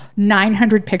like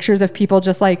 900 pictures of people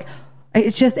just like,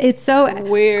 it's so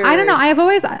weird. I don't know. I'm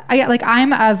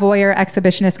a voyeur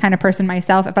exhibitionist kind of person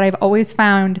myself, but I've always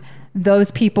found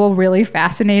those people really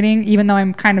fascinating, even though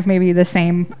I'm kind of maybe the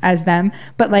same as them.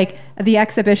 But like the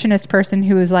exhibitionist person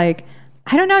who is like,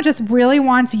 I don't know, just really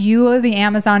wants you, the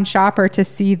Amazon shopper, to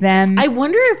see them. I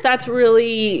wonder if that's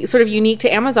really sort of unique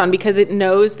to Amazon because it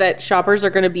knows that shoppers are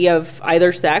going to be of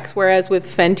either sex, whereas with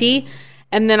Fenty.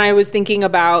 And then I was thinking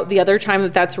about the other time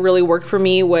that's really worked for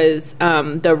me was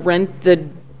the Rent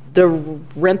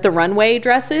the Runway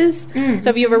dresses. So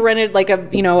have you ever rented like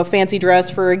a fancy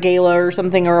dress for a gala or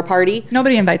something or a party?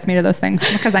 Nobody invites me to those things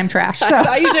because I'm trash. So.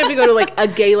 I usually have to go to like a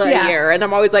gala a year, and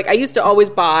I'm always like, I used to always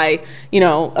buy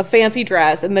a fancy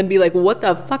dress and then be like, what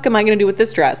the fuck am I going to do with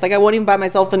this dress? Like I won't even buy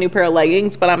myself a new pair of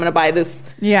leggings, but I'm going to buy this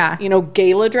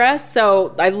gala dress.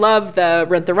 So I love the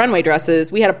Rent the Runway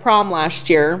dresses. We had a prom last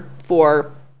year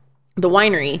for the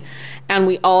winery, and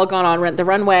we all gone on Rent the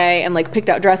Runway and like picked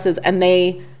out dresses, and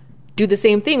they do the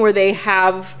same thing where they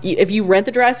have, if you rent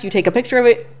the dress, you take a picture of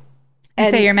it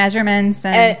and say your measurements,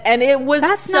 and it was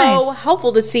so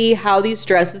helpful to see how these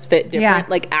dresses fit different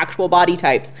like actual body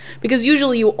types, because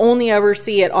usually you only ever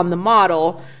see it on the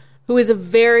model, who is a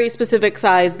very specific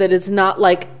size that is not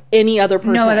like any other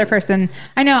person. No other person.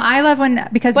 I know. I love when,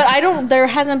 because But there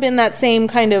hasn't been that same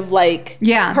kind of like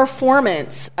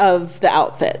performance of the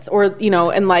outfits, or, you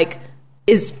know, and like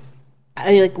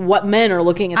like what men are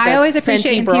looking at. I always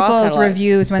appreciate in people's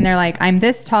reviews when they're like, I'm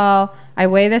this tall, I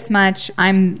weigh this much,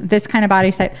 I'm this kind of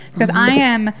body type, because I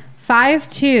am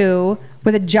 5'2"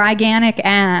 with a gigantic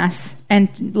ass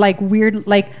and like weird,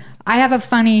 like I have a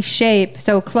funny shape,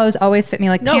 so clothes always fit me.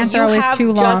 Like pants are always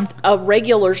too long. Just a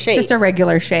regular shape. Just a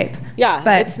regular shape. Yeah,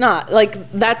 but it's not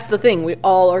like, that's the thing. We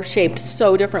all are shaped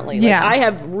so differently. Like, I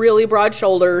have really broad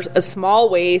shoulders, a small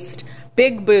waist,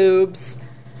 big boobs,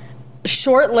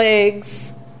 short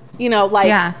legs. You know,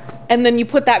 like, and then you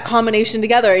put that combination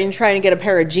together and try and get a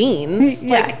pair of jeans.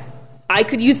 Like, I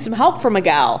could use some help from a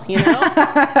gal, you know?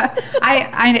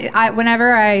 I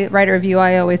whenever I write a review,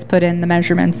 I always put in the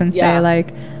measurements and say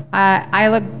like, I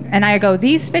look and I go,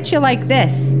 these fit you like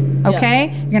this,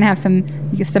 okay? You're gonna have some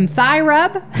thigh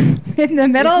rub in the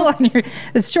middle, and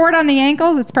it's short on the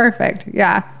ankles. It's perfect.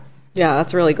 Yeah,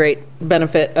 that's a really great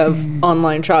benefit of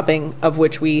online shopping, of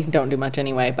which we don't do much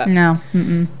anyway. But no,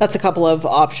 that's a couple of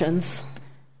options.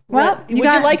 Well, would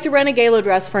you like to rent a gala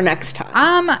dress for next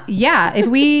time? Yeah. If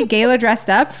we gala dressed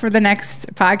up for the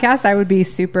next podcast, I would be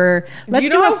super. Let's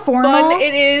do a formal. Fun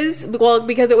it is? Well,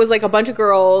 because it was like a bunch of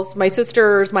girls, my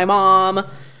sisters, my mom,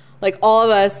 like all of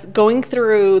us going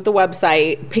through the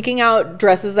website, picking out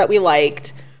dresses that we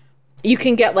liked. You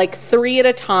can get like 3 at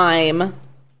a time.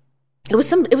 It was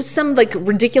some like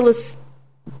ridiculous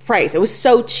price. It was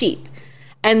so cheap.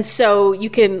 And so you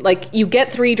can, like, you get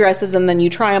 3 dresses and then you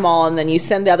try them all and then you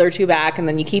send the other 2 back and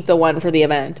then you keep the one for the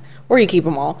event, or you keep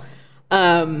them all.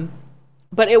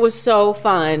 But it was so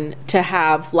fun to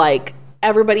have like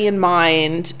everybody in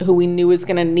mind who we knew was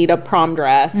going to need a prom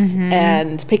dress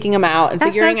and picking them out and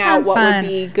figuring out what would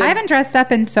be good. I haven't dressed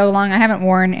up in so long. I haven't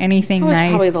worn anything nice.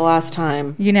 Probably the last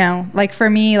time. You know, like for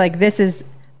me, like this is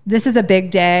a big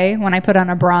day when I put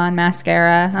on a bra and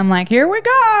mascara. I'm like, here we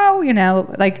go. You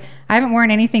know, like I haven't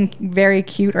worn anything very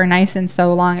cute or nice in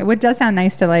so long. It does sound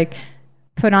nice to like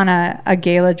put on a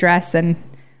gala dress. And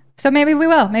so maybe we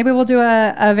will. Maybe we'll do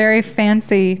a very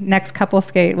fancy next couple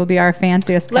skate. Will be our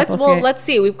fanciest couple skate. Let's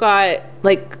see. We've got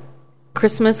like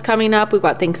Christmas coming up. We've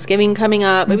got Thanksgiving coming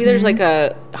up. Maybe there's like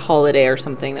a holiday or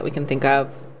something that we can think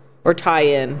of. Or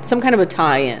tie-in. Some kind of a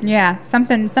tie-in. Yeah,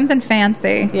 something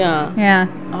fancy. Yeah. Yeah.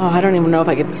 Oh, I don't even know if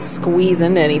I could squeeze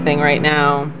into anything right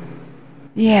now.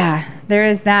 Yeah, there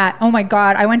is that. Oh my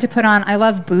God, I went to put on, I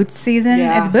love boots season.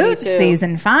 Yeah, it's boots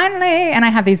season, finally. And I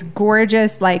have these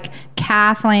gorgeous, like,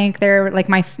 calf length. They're like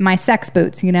my sex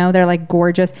boots, you know? They're like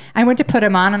gorgeous. I went to put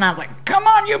them on and I was like, come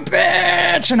on, you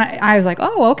bitch. And I was like,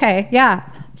 oh, okay, yeah.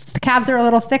 The calves are a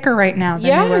little thicker right now than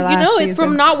they were last season. It's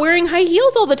from not wearing high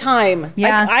heels all the time.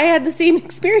 Yeah. I had the same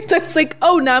experience. I was like,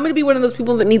 oh, now I'm going to be one of those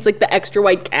people that needs like the extra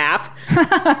wide calf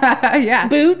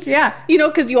boots. Yeah. You know,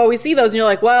 because you always see those and you're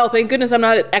like, well, thank goodness I'm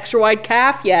not an extra wide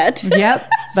calf yet.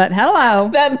 Yep. But hello.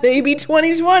 That may be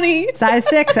 2020. Size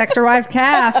 6, extra wide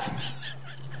calf.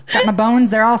 Got my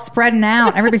bones. They're all spreading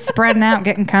out. Everybody's spreading out,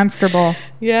 getting comfortable.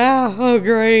 Yeah. Oh,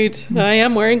 great. I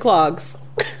am wearing clogs.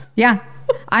 Yeah.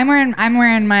 I'm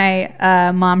wearing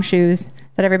my mom shoes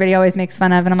that everybody always makes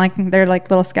fun of, and I'm like, they're like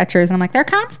little Skechers, and I'm like, they're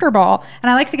comfortable, and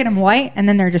I like to get them white, and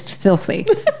then they're just filthy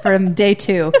from day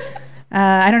 2.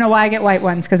 I don't know why I get white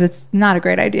ones, because it's not a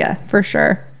great idea for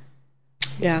sure.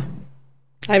 Yeah,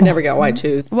 I've never got white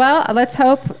shoes. Well, let's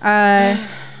hope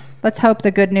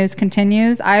the good news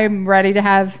continues. I'm ready to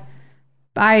have.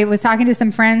 I was talking to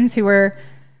some friends who were.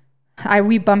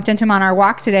 We bumped into him on our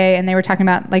walk today, and they were talking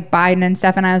about like Biden and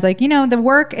stuff, and I was like, you know, the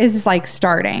work is like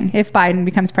starting if Biden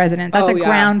becomes president. That's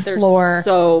ground floor.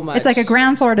 So much. It's like a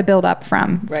ground floor to build up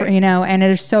from, right. You know, and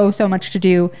there's so much to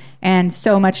do, and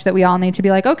so much that we all need to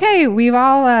be like, okay, we've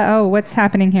all what's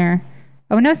happening here?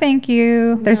 Oh no, thank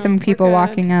you. There's some people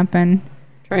walking up and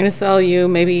trying to sell you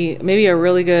maybe a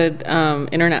really good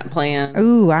internet plan.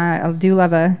 Ooh, I do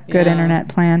love a good internet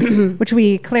plan, which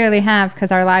we clearly have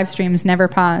because our live streams never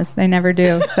pause. They never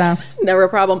do. So never a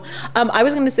problem. I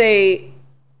was going to say,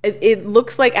 it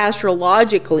looks like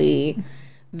astrologically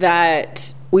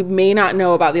that we may not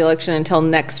know about the election until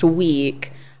next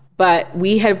week, but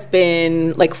we have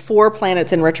been like 4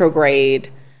 planets in retrograde.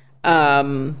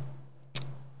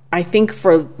 I think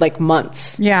for like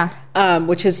months. Yeah.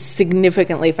 Which has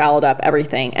significantly fouled up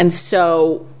everything. And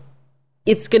so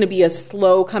it's going to be a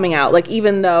slow coming out. Like,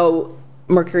 even though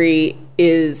Mercury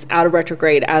is out of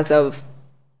retrograde as of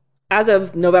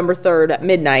November 3rd at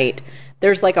midnight,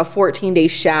 there's like a 14-day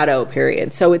shadow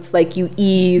period. So it's like you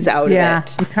ease out of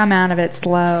it. You come out of it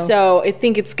slow. So I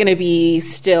think it's going to be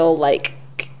still like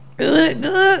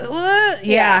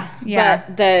yeah.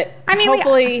 But that, I mean,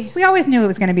 hopefully, we always knew it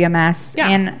was going to be a mess. Yeah.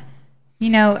 And, you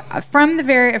know, from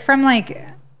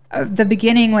the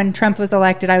beginning when Trump was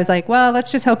elected, I was like, well,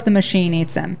 let's just hope the machine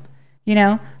eats him. You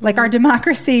know, like our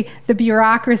democracy, the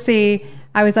bureaucracy,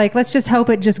 I was like, let's just hope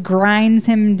it just grinds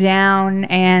him down.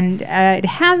 And it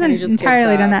hasn't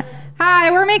entirely done that.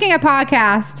 Hi, we're making a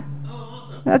podcast.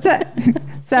 That's it.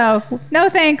 So no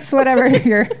thanks, whatever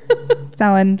you're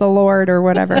selling, the Lord or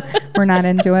whatever. We're not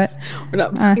into it. We're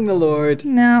not buying the Lord.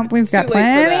 No, we've got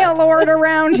plenty of Lord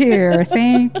around here.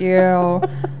 Thank you.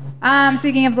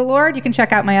 Speaking of the Lord, you can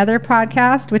check out my other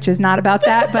podcast, which is not about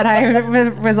that, but I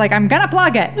was like, I'm going to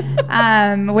plug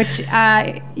it, which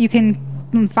you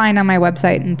can find on my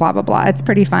website and blah, blah, blah. It's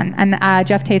pretty fun. And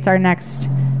Jeff Tate's our next.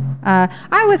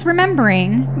 I was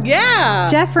remembering. Yeah.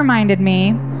 Jeff reminded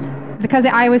me. Because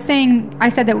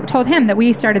told him that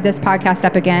we started this podcast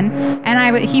up again.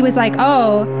 And he was like,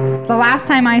 oh, the last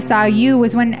time I saw you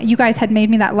was when you guys had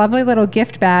made me that lovely little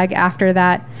gift bag after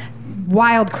that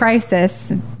wild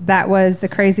crisis. That was the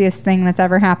craziest thing that's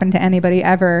ever happened to anybody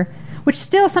ever. Which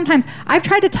still sometimes I've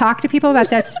tried to talk to people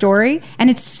about that story, and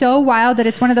it's so wild that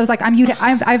it's one of those like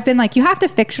I've been like, you have to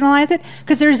fictionalize it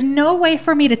because there's no way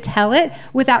for me to tell it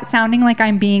without sounding like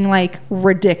I'm being like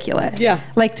ridiculous. Yeah,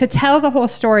 like to tell the whole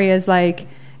story is like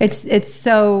it's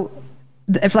so.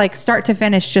 It's like start to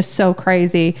finish just so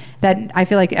crazy that I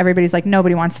feel like everybody's like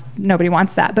nobody wants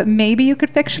that, but maybe you could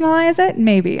fictionalize it,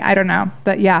 maybe, I don't know.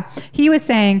 But yeah, he was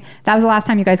saying that was the last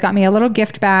time you guys got me a little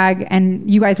gift bag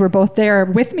and you guys were both there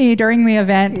with me during the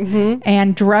event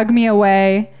and drug me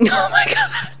away. Oh my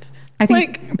god, I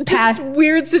think like just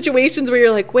weird situations where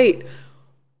you're like, wait,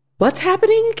 what's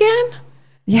happening again?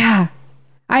 Yeah,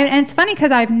 and it's funny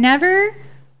because I've never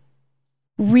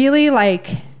really like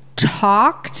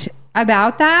talked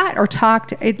about that or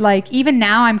talked it, like even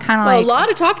now I'm kind of like a lot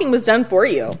of talking was done for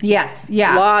you. Yes,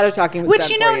 yeah, a lot of talking was done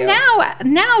for you.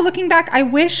 now looking back, I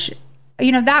wish,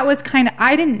 you know, that was kind of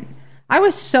I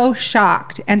was so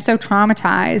shocked and so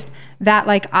traumatized that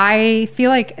like I feel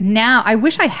like now I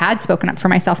wish I had spoken up for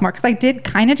myself more because I did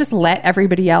kind of just let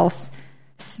everybody else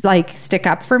like stick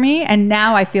up for me, and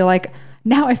now I feel like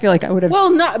I would have.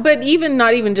 Well, not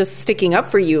even just sticking up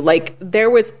for you. Like there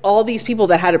was all these people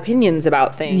that had opinions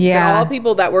about things. Yeah, all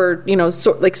people that were, you know,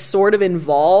 sort of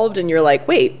involved, and you're like,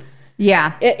 wait.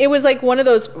 Yeah, it was like one of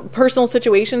those personal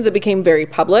situations that became very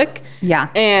public. Yeah,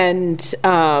 and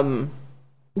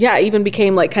even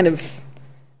became like kind of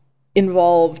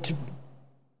involved.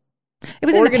 It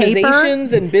was in the paper.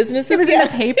 Organizations and businesses. It was in the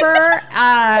paper.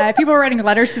 People were writing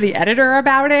letters to the editor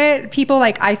about it. People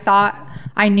like I thought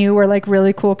I knew were like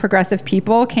really cool progressive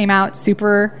people came out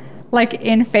super like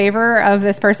in favor of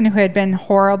this person who had been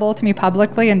horrible to me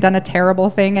publicly and done a terrible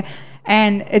thing.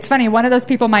 And it's funny, one of those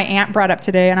people my aunt brought up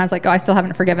today, and I was like, oh, I still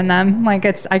haven't forgiven them. Like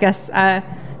it's, I guess,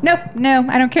 nope, no,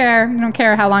 I don't care. I don't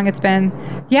care how long it's been.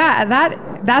 Yeah,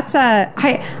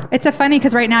 it's a funny,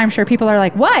 because right now I'm sure people are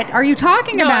like, what are you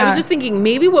talking about? I was just thinking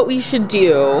maybe what we should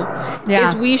do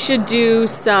is we should do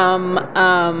some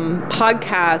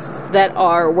podcasts that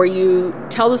are where you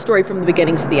tell the story from the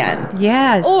beginning to the end.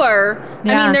 Yes. Or,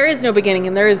 I mean, there is no beginning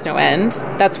and there is no end.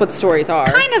 That's what stories are.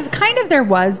 Kind of there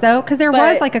was, though, because there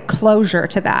was like a closure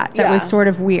to that was sort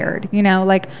of weird. You know,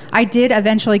 like I did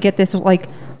eventually get this like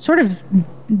sort of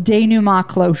denouement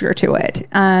closure to it.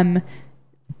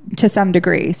 To some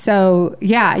degree. So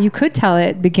yeah, you could tell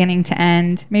it beginning to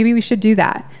end. Maybe we should do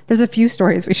that. There's a few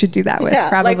stories we should do that with,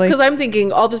 probably. Because I'm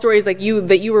thinking all the stories like you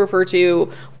refer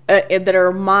to that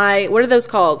are what are those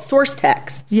called? Source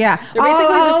texts. Yeah. They're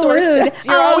basically the source texts.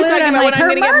 You're always talking about when I'm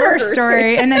going to get murdered.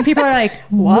 Story. And then people are like,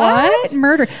 what?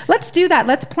 Murder. Let's do that.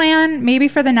 Let's plan maybe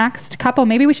for the next couple.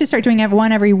 Maybe we should start doing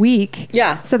one every week.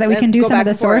 Yeah. So that we can do some of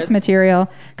the source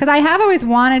material. Because I have always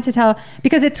wanted to tell,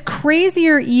 because it's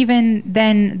crazier even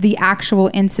than the actual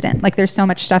incident. Like there's so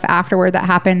much stuff afterward that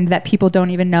happened that people don't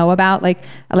even know about.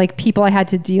 Like people I had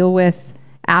to deal with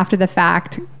after the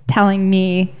fact telling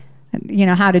me, you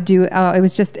know, how to do it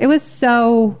was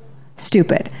so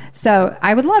stupid. So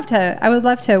I would love to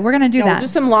we're going to do that. We'll do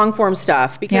some long form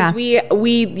stuff because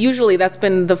we usually, that's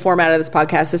been the format of this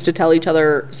podcast, is to tell each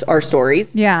other our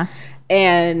stories. Yeah.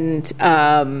 And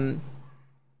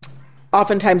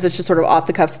oftentimes it's just sort of off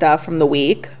the cuff stuff from the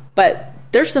week, but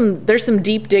there's some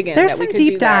deep digging. There's some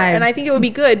deep dives. And I think it would be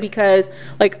good because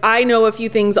like I know a few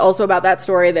things also about that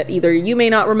story that either you may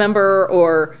not remember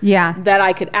or that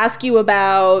I could ask you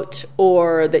about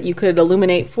or that you could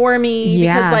illuminate for me.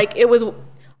 Yeah. Because like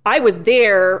I was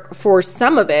there for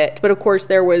some of it, but of course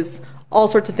there was all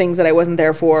sorts of things that I wasn't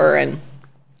there for, and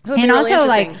That would be And really also,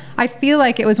 like, interesting. I feel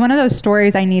like it was one of those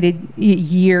stories I needed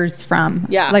years from.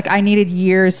 Yeah. Like, I needed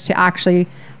years to actually,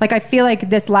 like, I feel like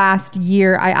this last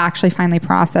year, I actually finally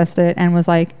processed it and was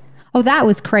like, oh, that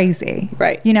was crazy.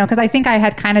 Right. You know, because I think I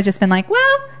had kind of just been like,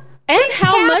 well, and things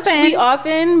how much happen. we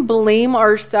often blame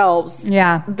ourselves.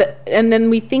 Yeah. And then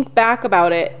we think back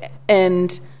about it,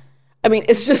 and I mean,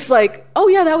 it's just like, oh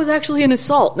yeah, that was actually an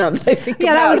assault. Now that I think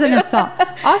Yeah, that about was it. an assault.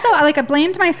 Also, I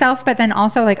blamed myself, but then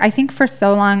also, like, I think for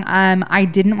so long, I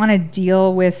didn't want to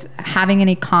deal with having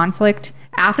any conflict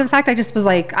after the fact. I just was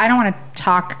like, I don't want to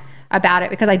talk about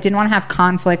it because I didn't want to have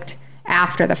conflict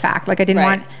after the fact. Like, I didn't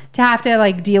Right. want to have to,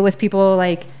 like, deal with people,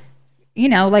 like, you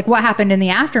know, like what happened in the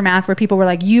aftermath where people were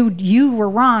like, you were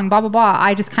wrong, blah, blah, blah.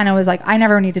 I just kind of was like, I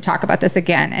never need to talk about this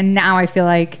again. And now I feel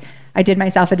like I did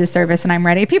myself a disservice and I'm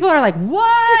ready. People are like,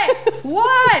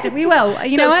 what? We will.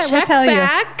 You know what? We'll check tell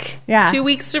back you. Yeah. 2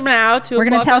 weeks from now, We're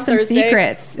going to tell some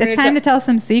secrets. It's time to tell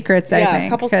some secrets, I think. a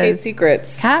couple skate 'cause-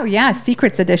 secrets. Yeah,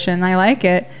 secrets edition. I like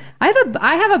it.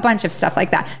 I have a bunch of stuff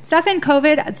like that. Stuff in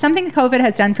COVID, something COVID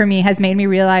has done for me has made me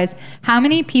realize how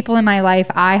many people in my life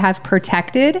I have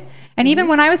protected. And even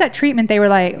when I was at treatment, they were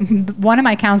like, one of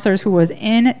my counselors who was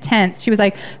intense, she was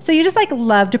like, so you just like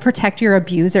love to protect your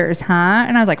abusers, huh?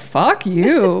 And I was like, fuck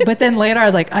you. But then later I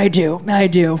was like, I do.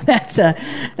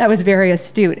 That was very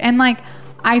astute. And like,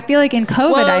 I feel like in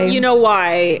COVID, Well, you know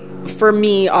why? For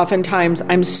me, oftentimes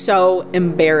I'm so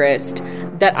embarrassed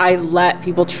that I let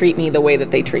people treat me the way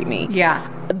that they treat me. yeah.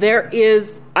 There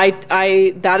is,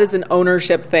 that is an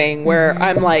ownership thing where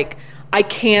I'm like, I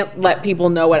can't let people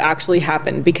know what actually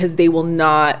happened because they will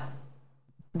not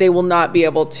be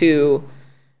able to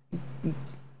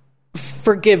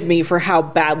forgive me for how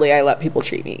badly I let people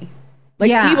treat me. Like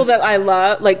Yeah. people that I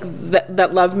love, like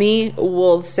that love me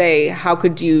will say, how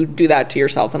could you do that to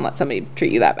yourself and let somebody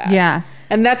treat you that bad? Yeah.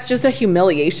 And that's just a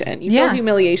humiliation. You Yeah. feel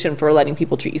humiliation for letting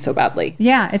people treat you so badly.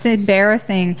 Yeah, it's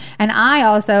embarrassing. And I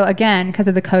also, again, because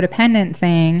of the codependent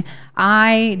thing,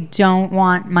 I don't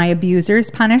want my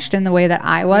abusers punished in the way that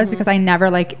I was because I never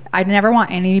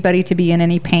want anybody to be in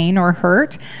any pain or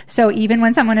hurt. So even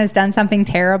when someone has done something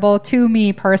terrible to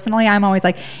me personally, I'm always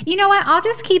like, you know what? I'll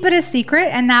just keep it a secret.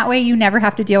 And that way you never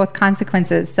have to deal with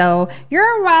consequences. So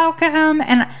you're welcome.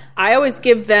 And I always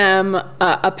give them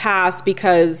a pass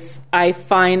because I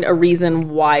find a reason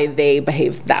why they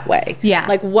behave that way. Yeah.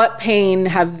 Like what pain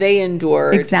have they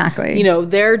endured? Exactly. You know,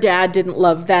 their dad didn't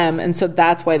love them. And so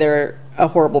that's why they're a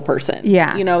horrible person.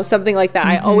 Yeah. You know, something like that.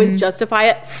 I always justify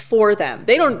it for them.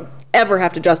 They don't ever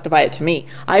have to justify it to me.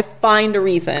 I find a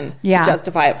reason Yeah. to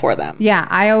justify it for them. yeah,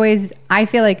 I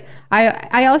feel like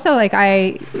I also like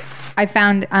I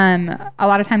found a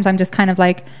lot of times I'm just kind of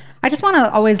like, I just want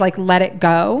to always like let it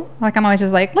go. Like I'm always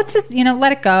just like, let's just, you know,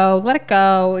 let it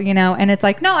go, you know, and it's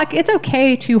like, no, like it's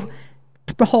okay to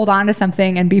hold on to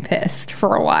something and be pissed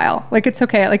for a while. Like it's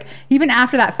okay. Like even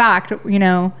after that fact, you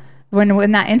know,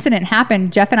 when that incident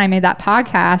happened, Jeff and I made that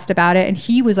podcast about it and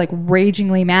he was like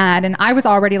ragingly mad and I was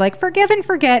already like, forgive and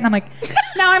forget. And I'm like,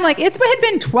 now I'm like, it had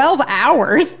been 12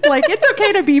 hours. Like it's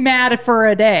okay to be mad for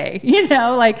a day, you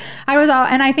know, like I was all,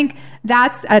 and I think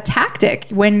that's a tactic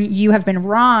when you have been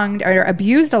wronged or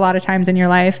abused a lot of times in your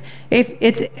life. If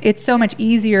it's so much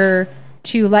easier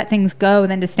to let things go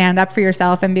than to stand up for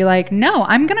yourself and be like, no,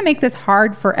 I'm going to make this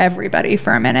hard for everybody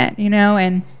for a minute, you know?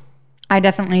 And I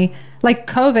definitely, like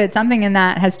COVID, something in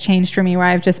that has changed for me where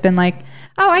I've just been like,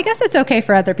 oh, I guess it's okay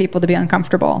for other people to be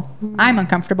uncomfortable. I'm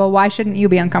uncomfortable. Why shouldn't you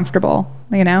be uncomfortable?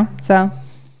 You know? So,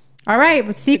 all right,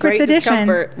 with Secrets Great Edition.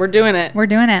 discomfort. We're doing it. We're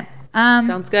doing it.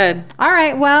 Sounds good. All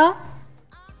right, well,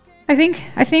 I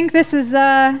think this is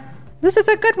a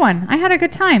good one. I had a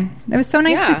good time. It was so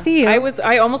nice to see you.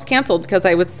 I almost canceled because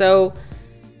I was so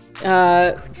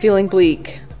feeling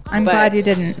bleak. I'm glad you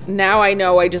didn't. Now I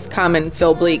know I just come and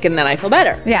feel bleak and then I feel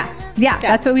better. Yeah,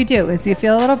 that's what we do. Is you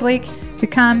feel a little bleak, you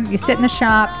come, you sit in the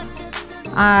shop.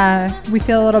 We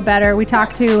feel a little better. We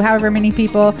talk to however many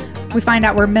people. We find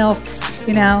out we're MILFs,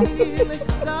 you know.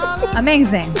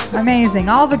 Amazing.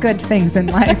 All the good things in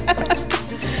life.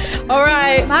 All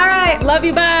right. All right. Love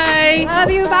you. Bye.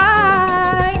 Love you.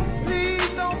 Bye.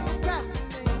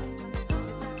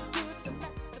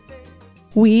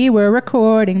 We were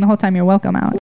recording the whole time. You're welcome, Alex.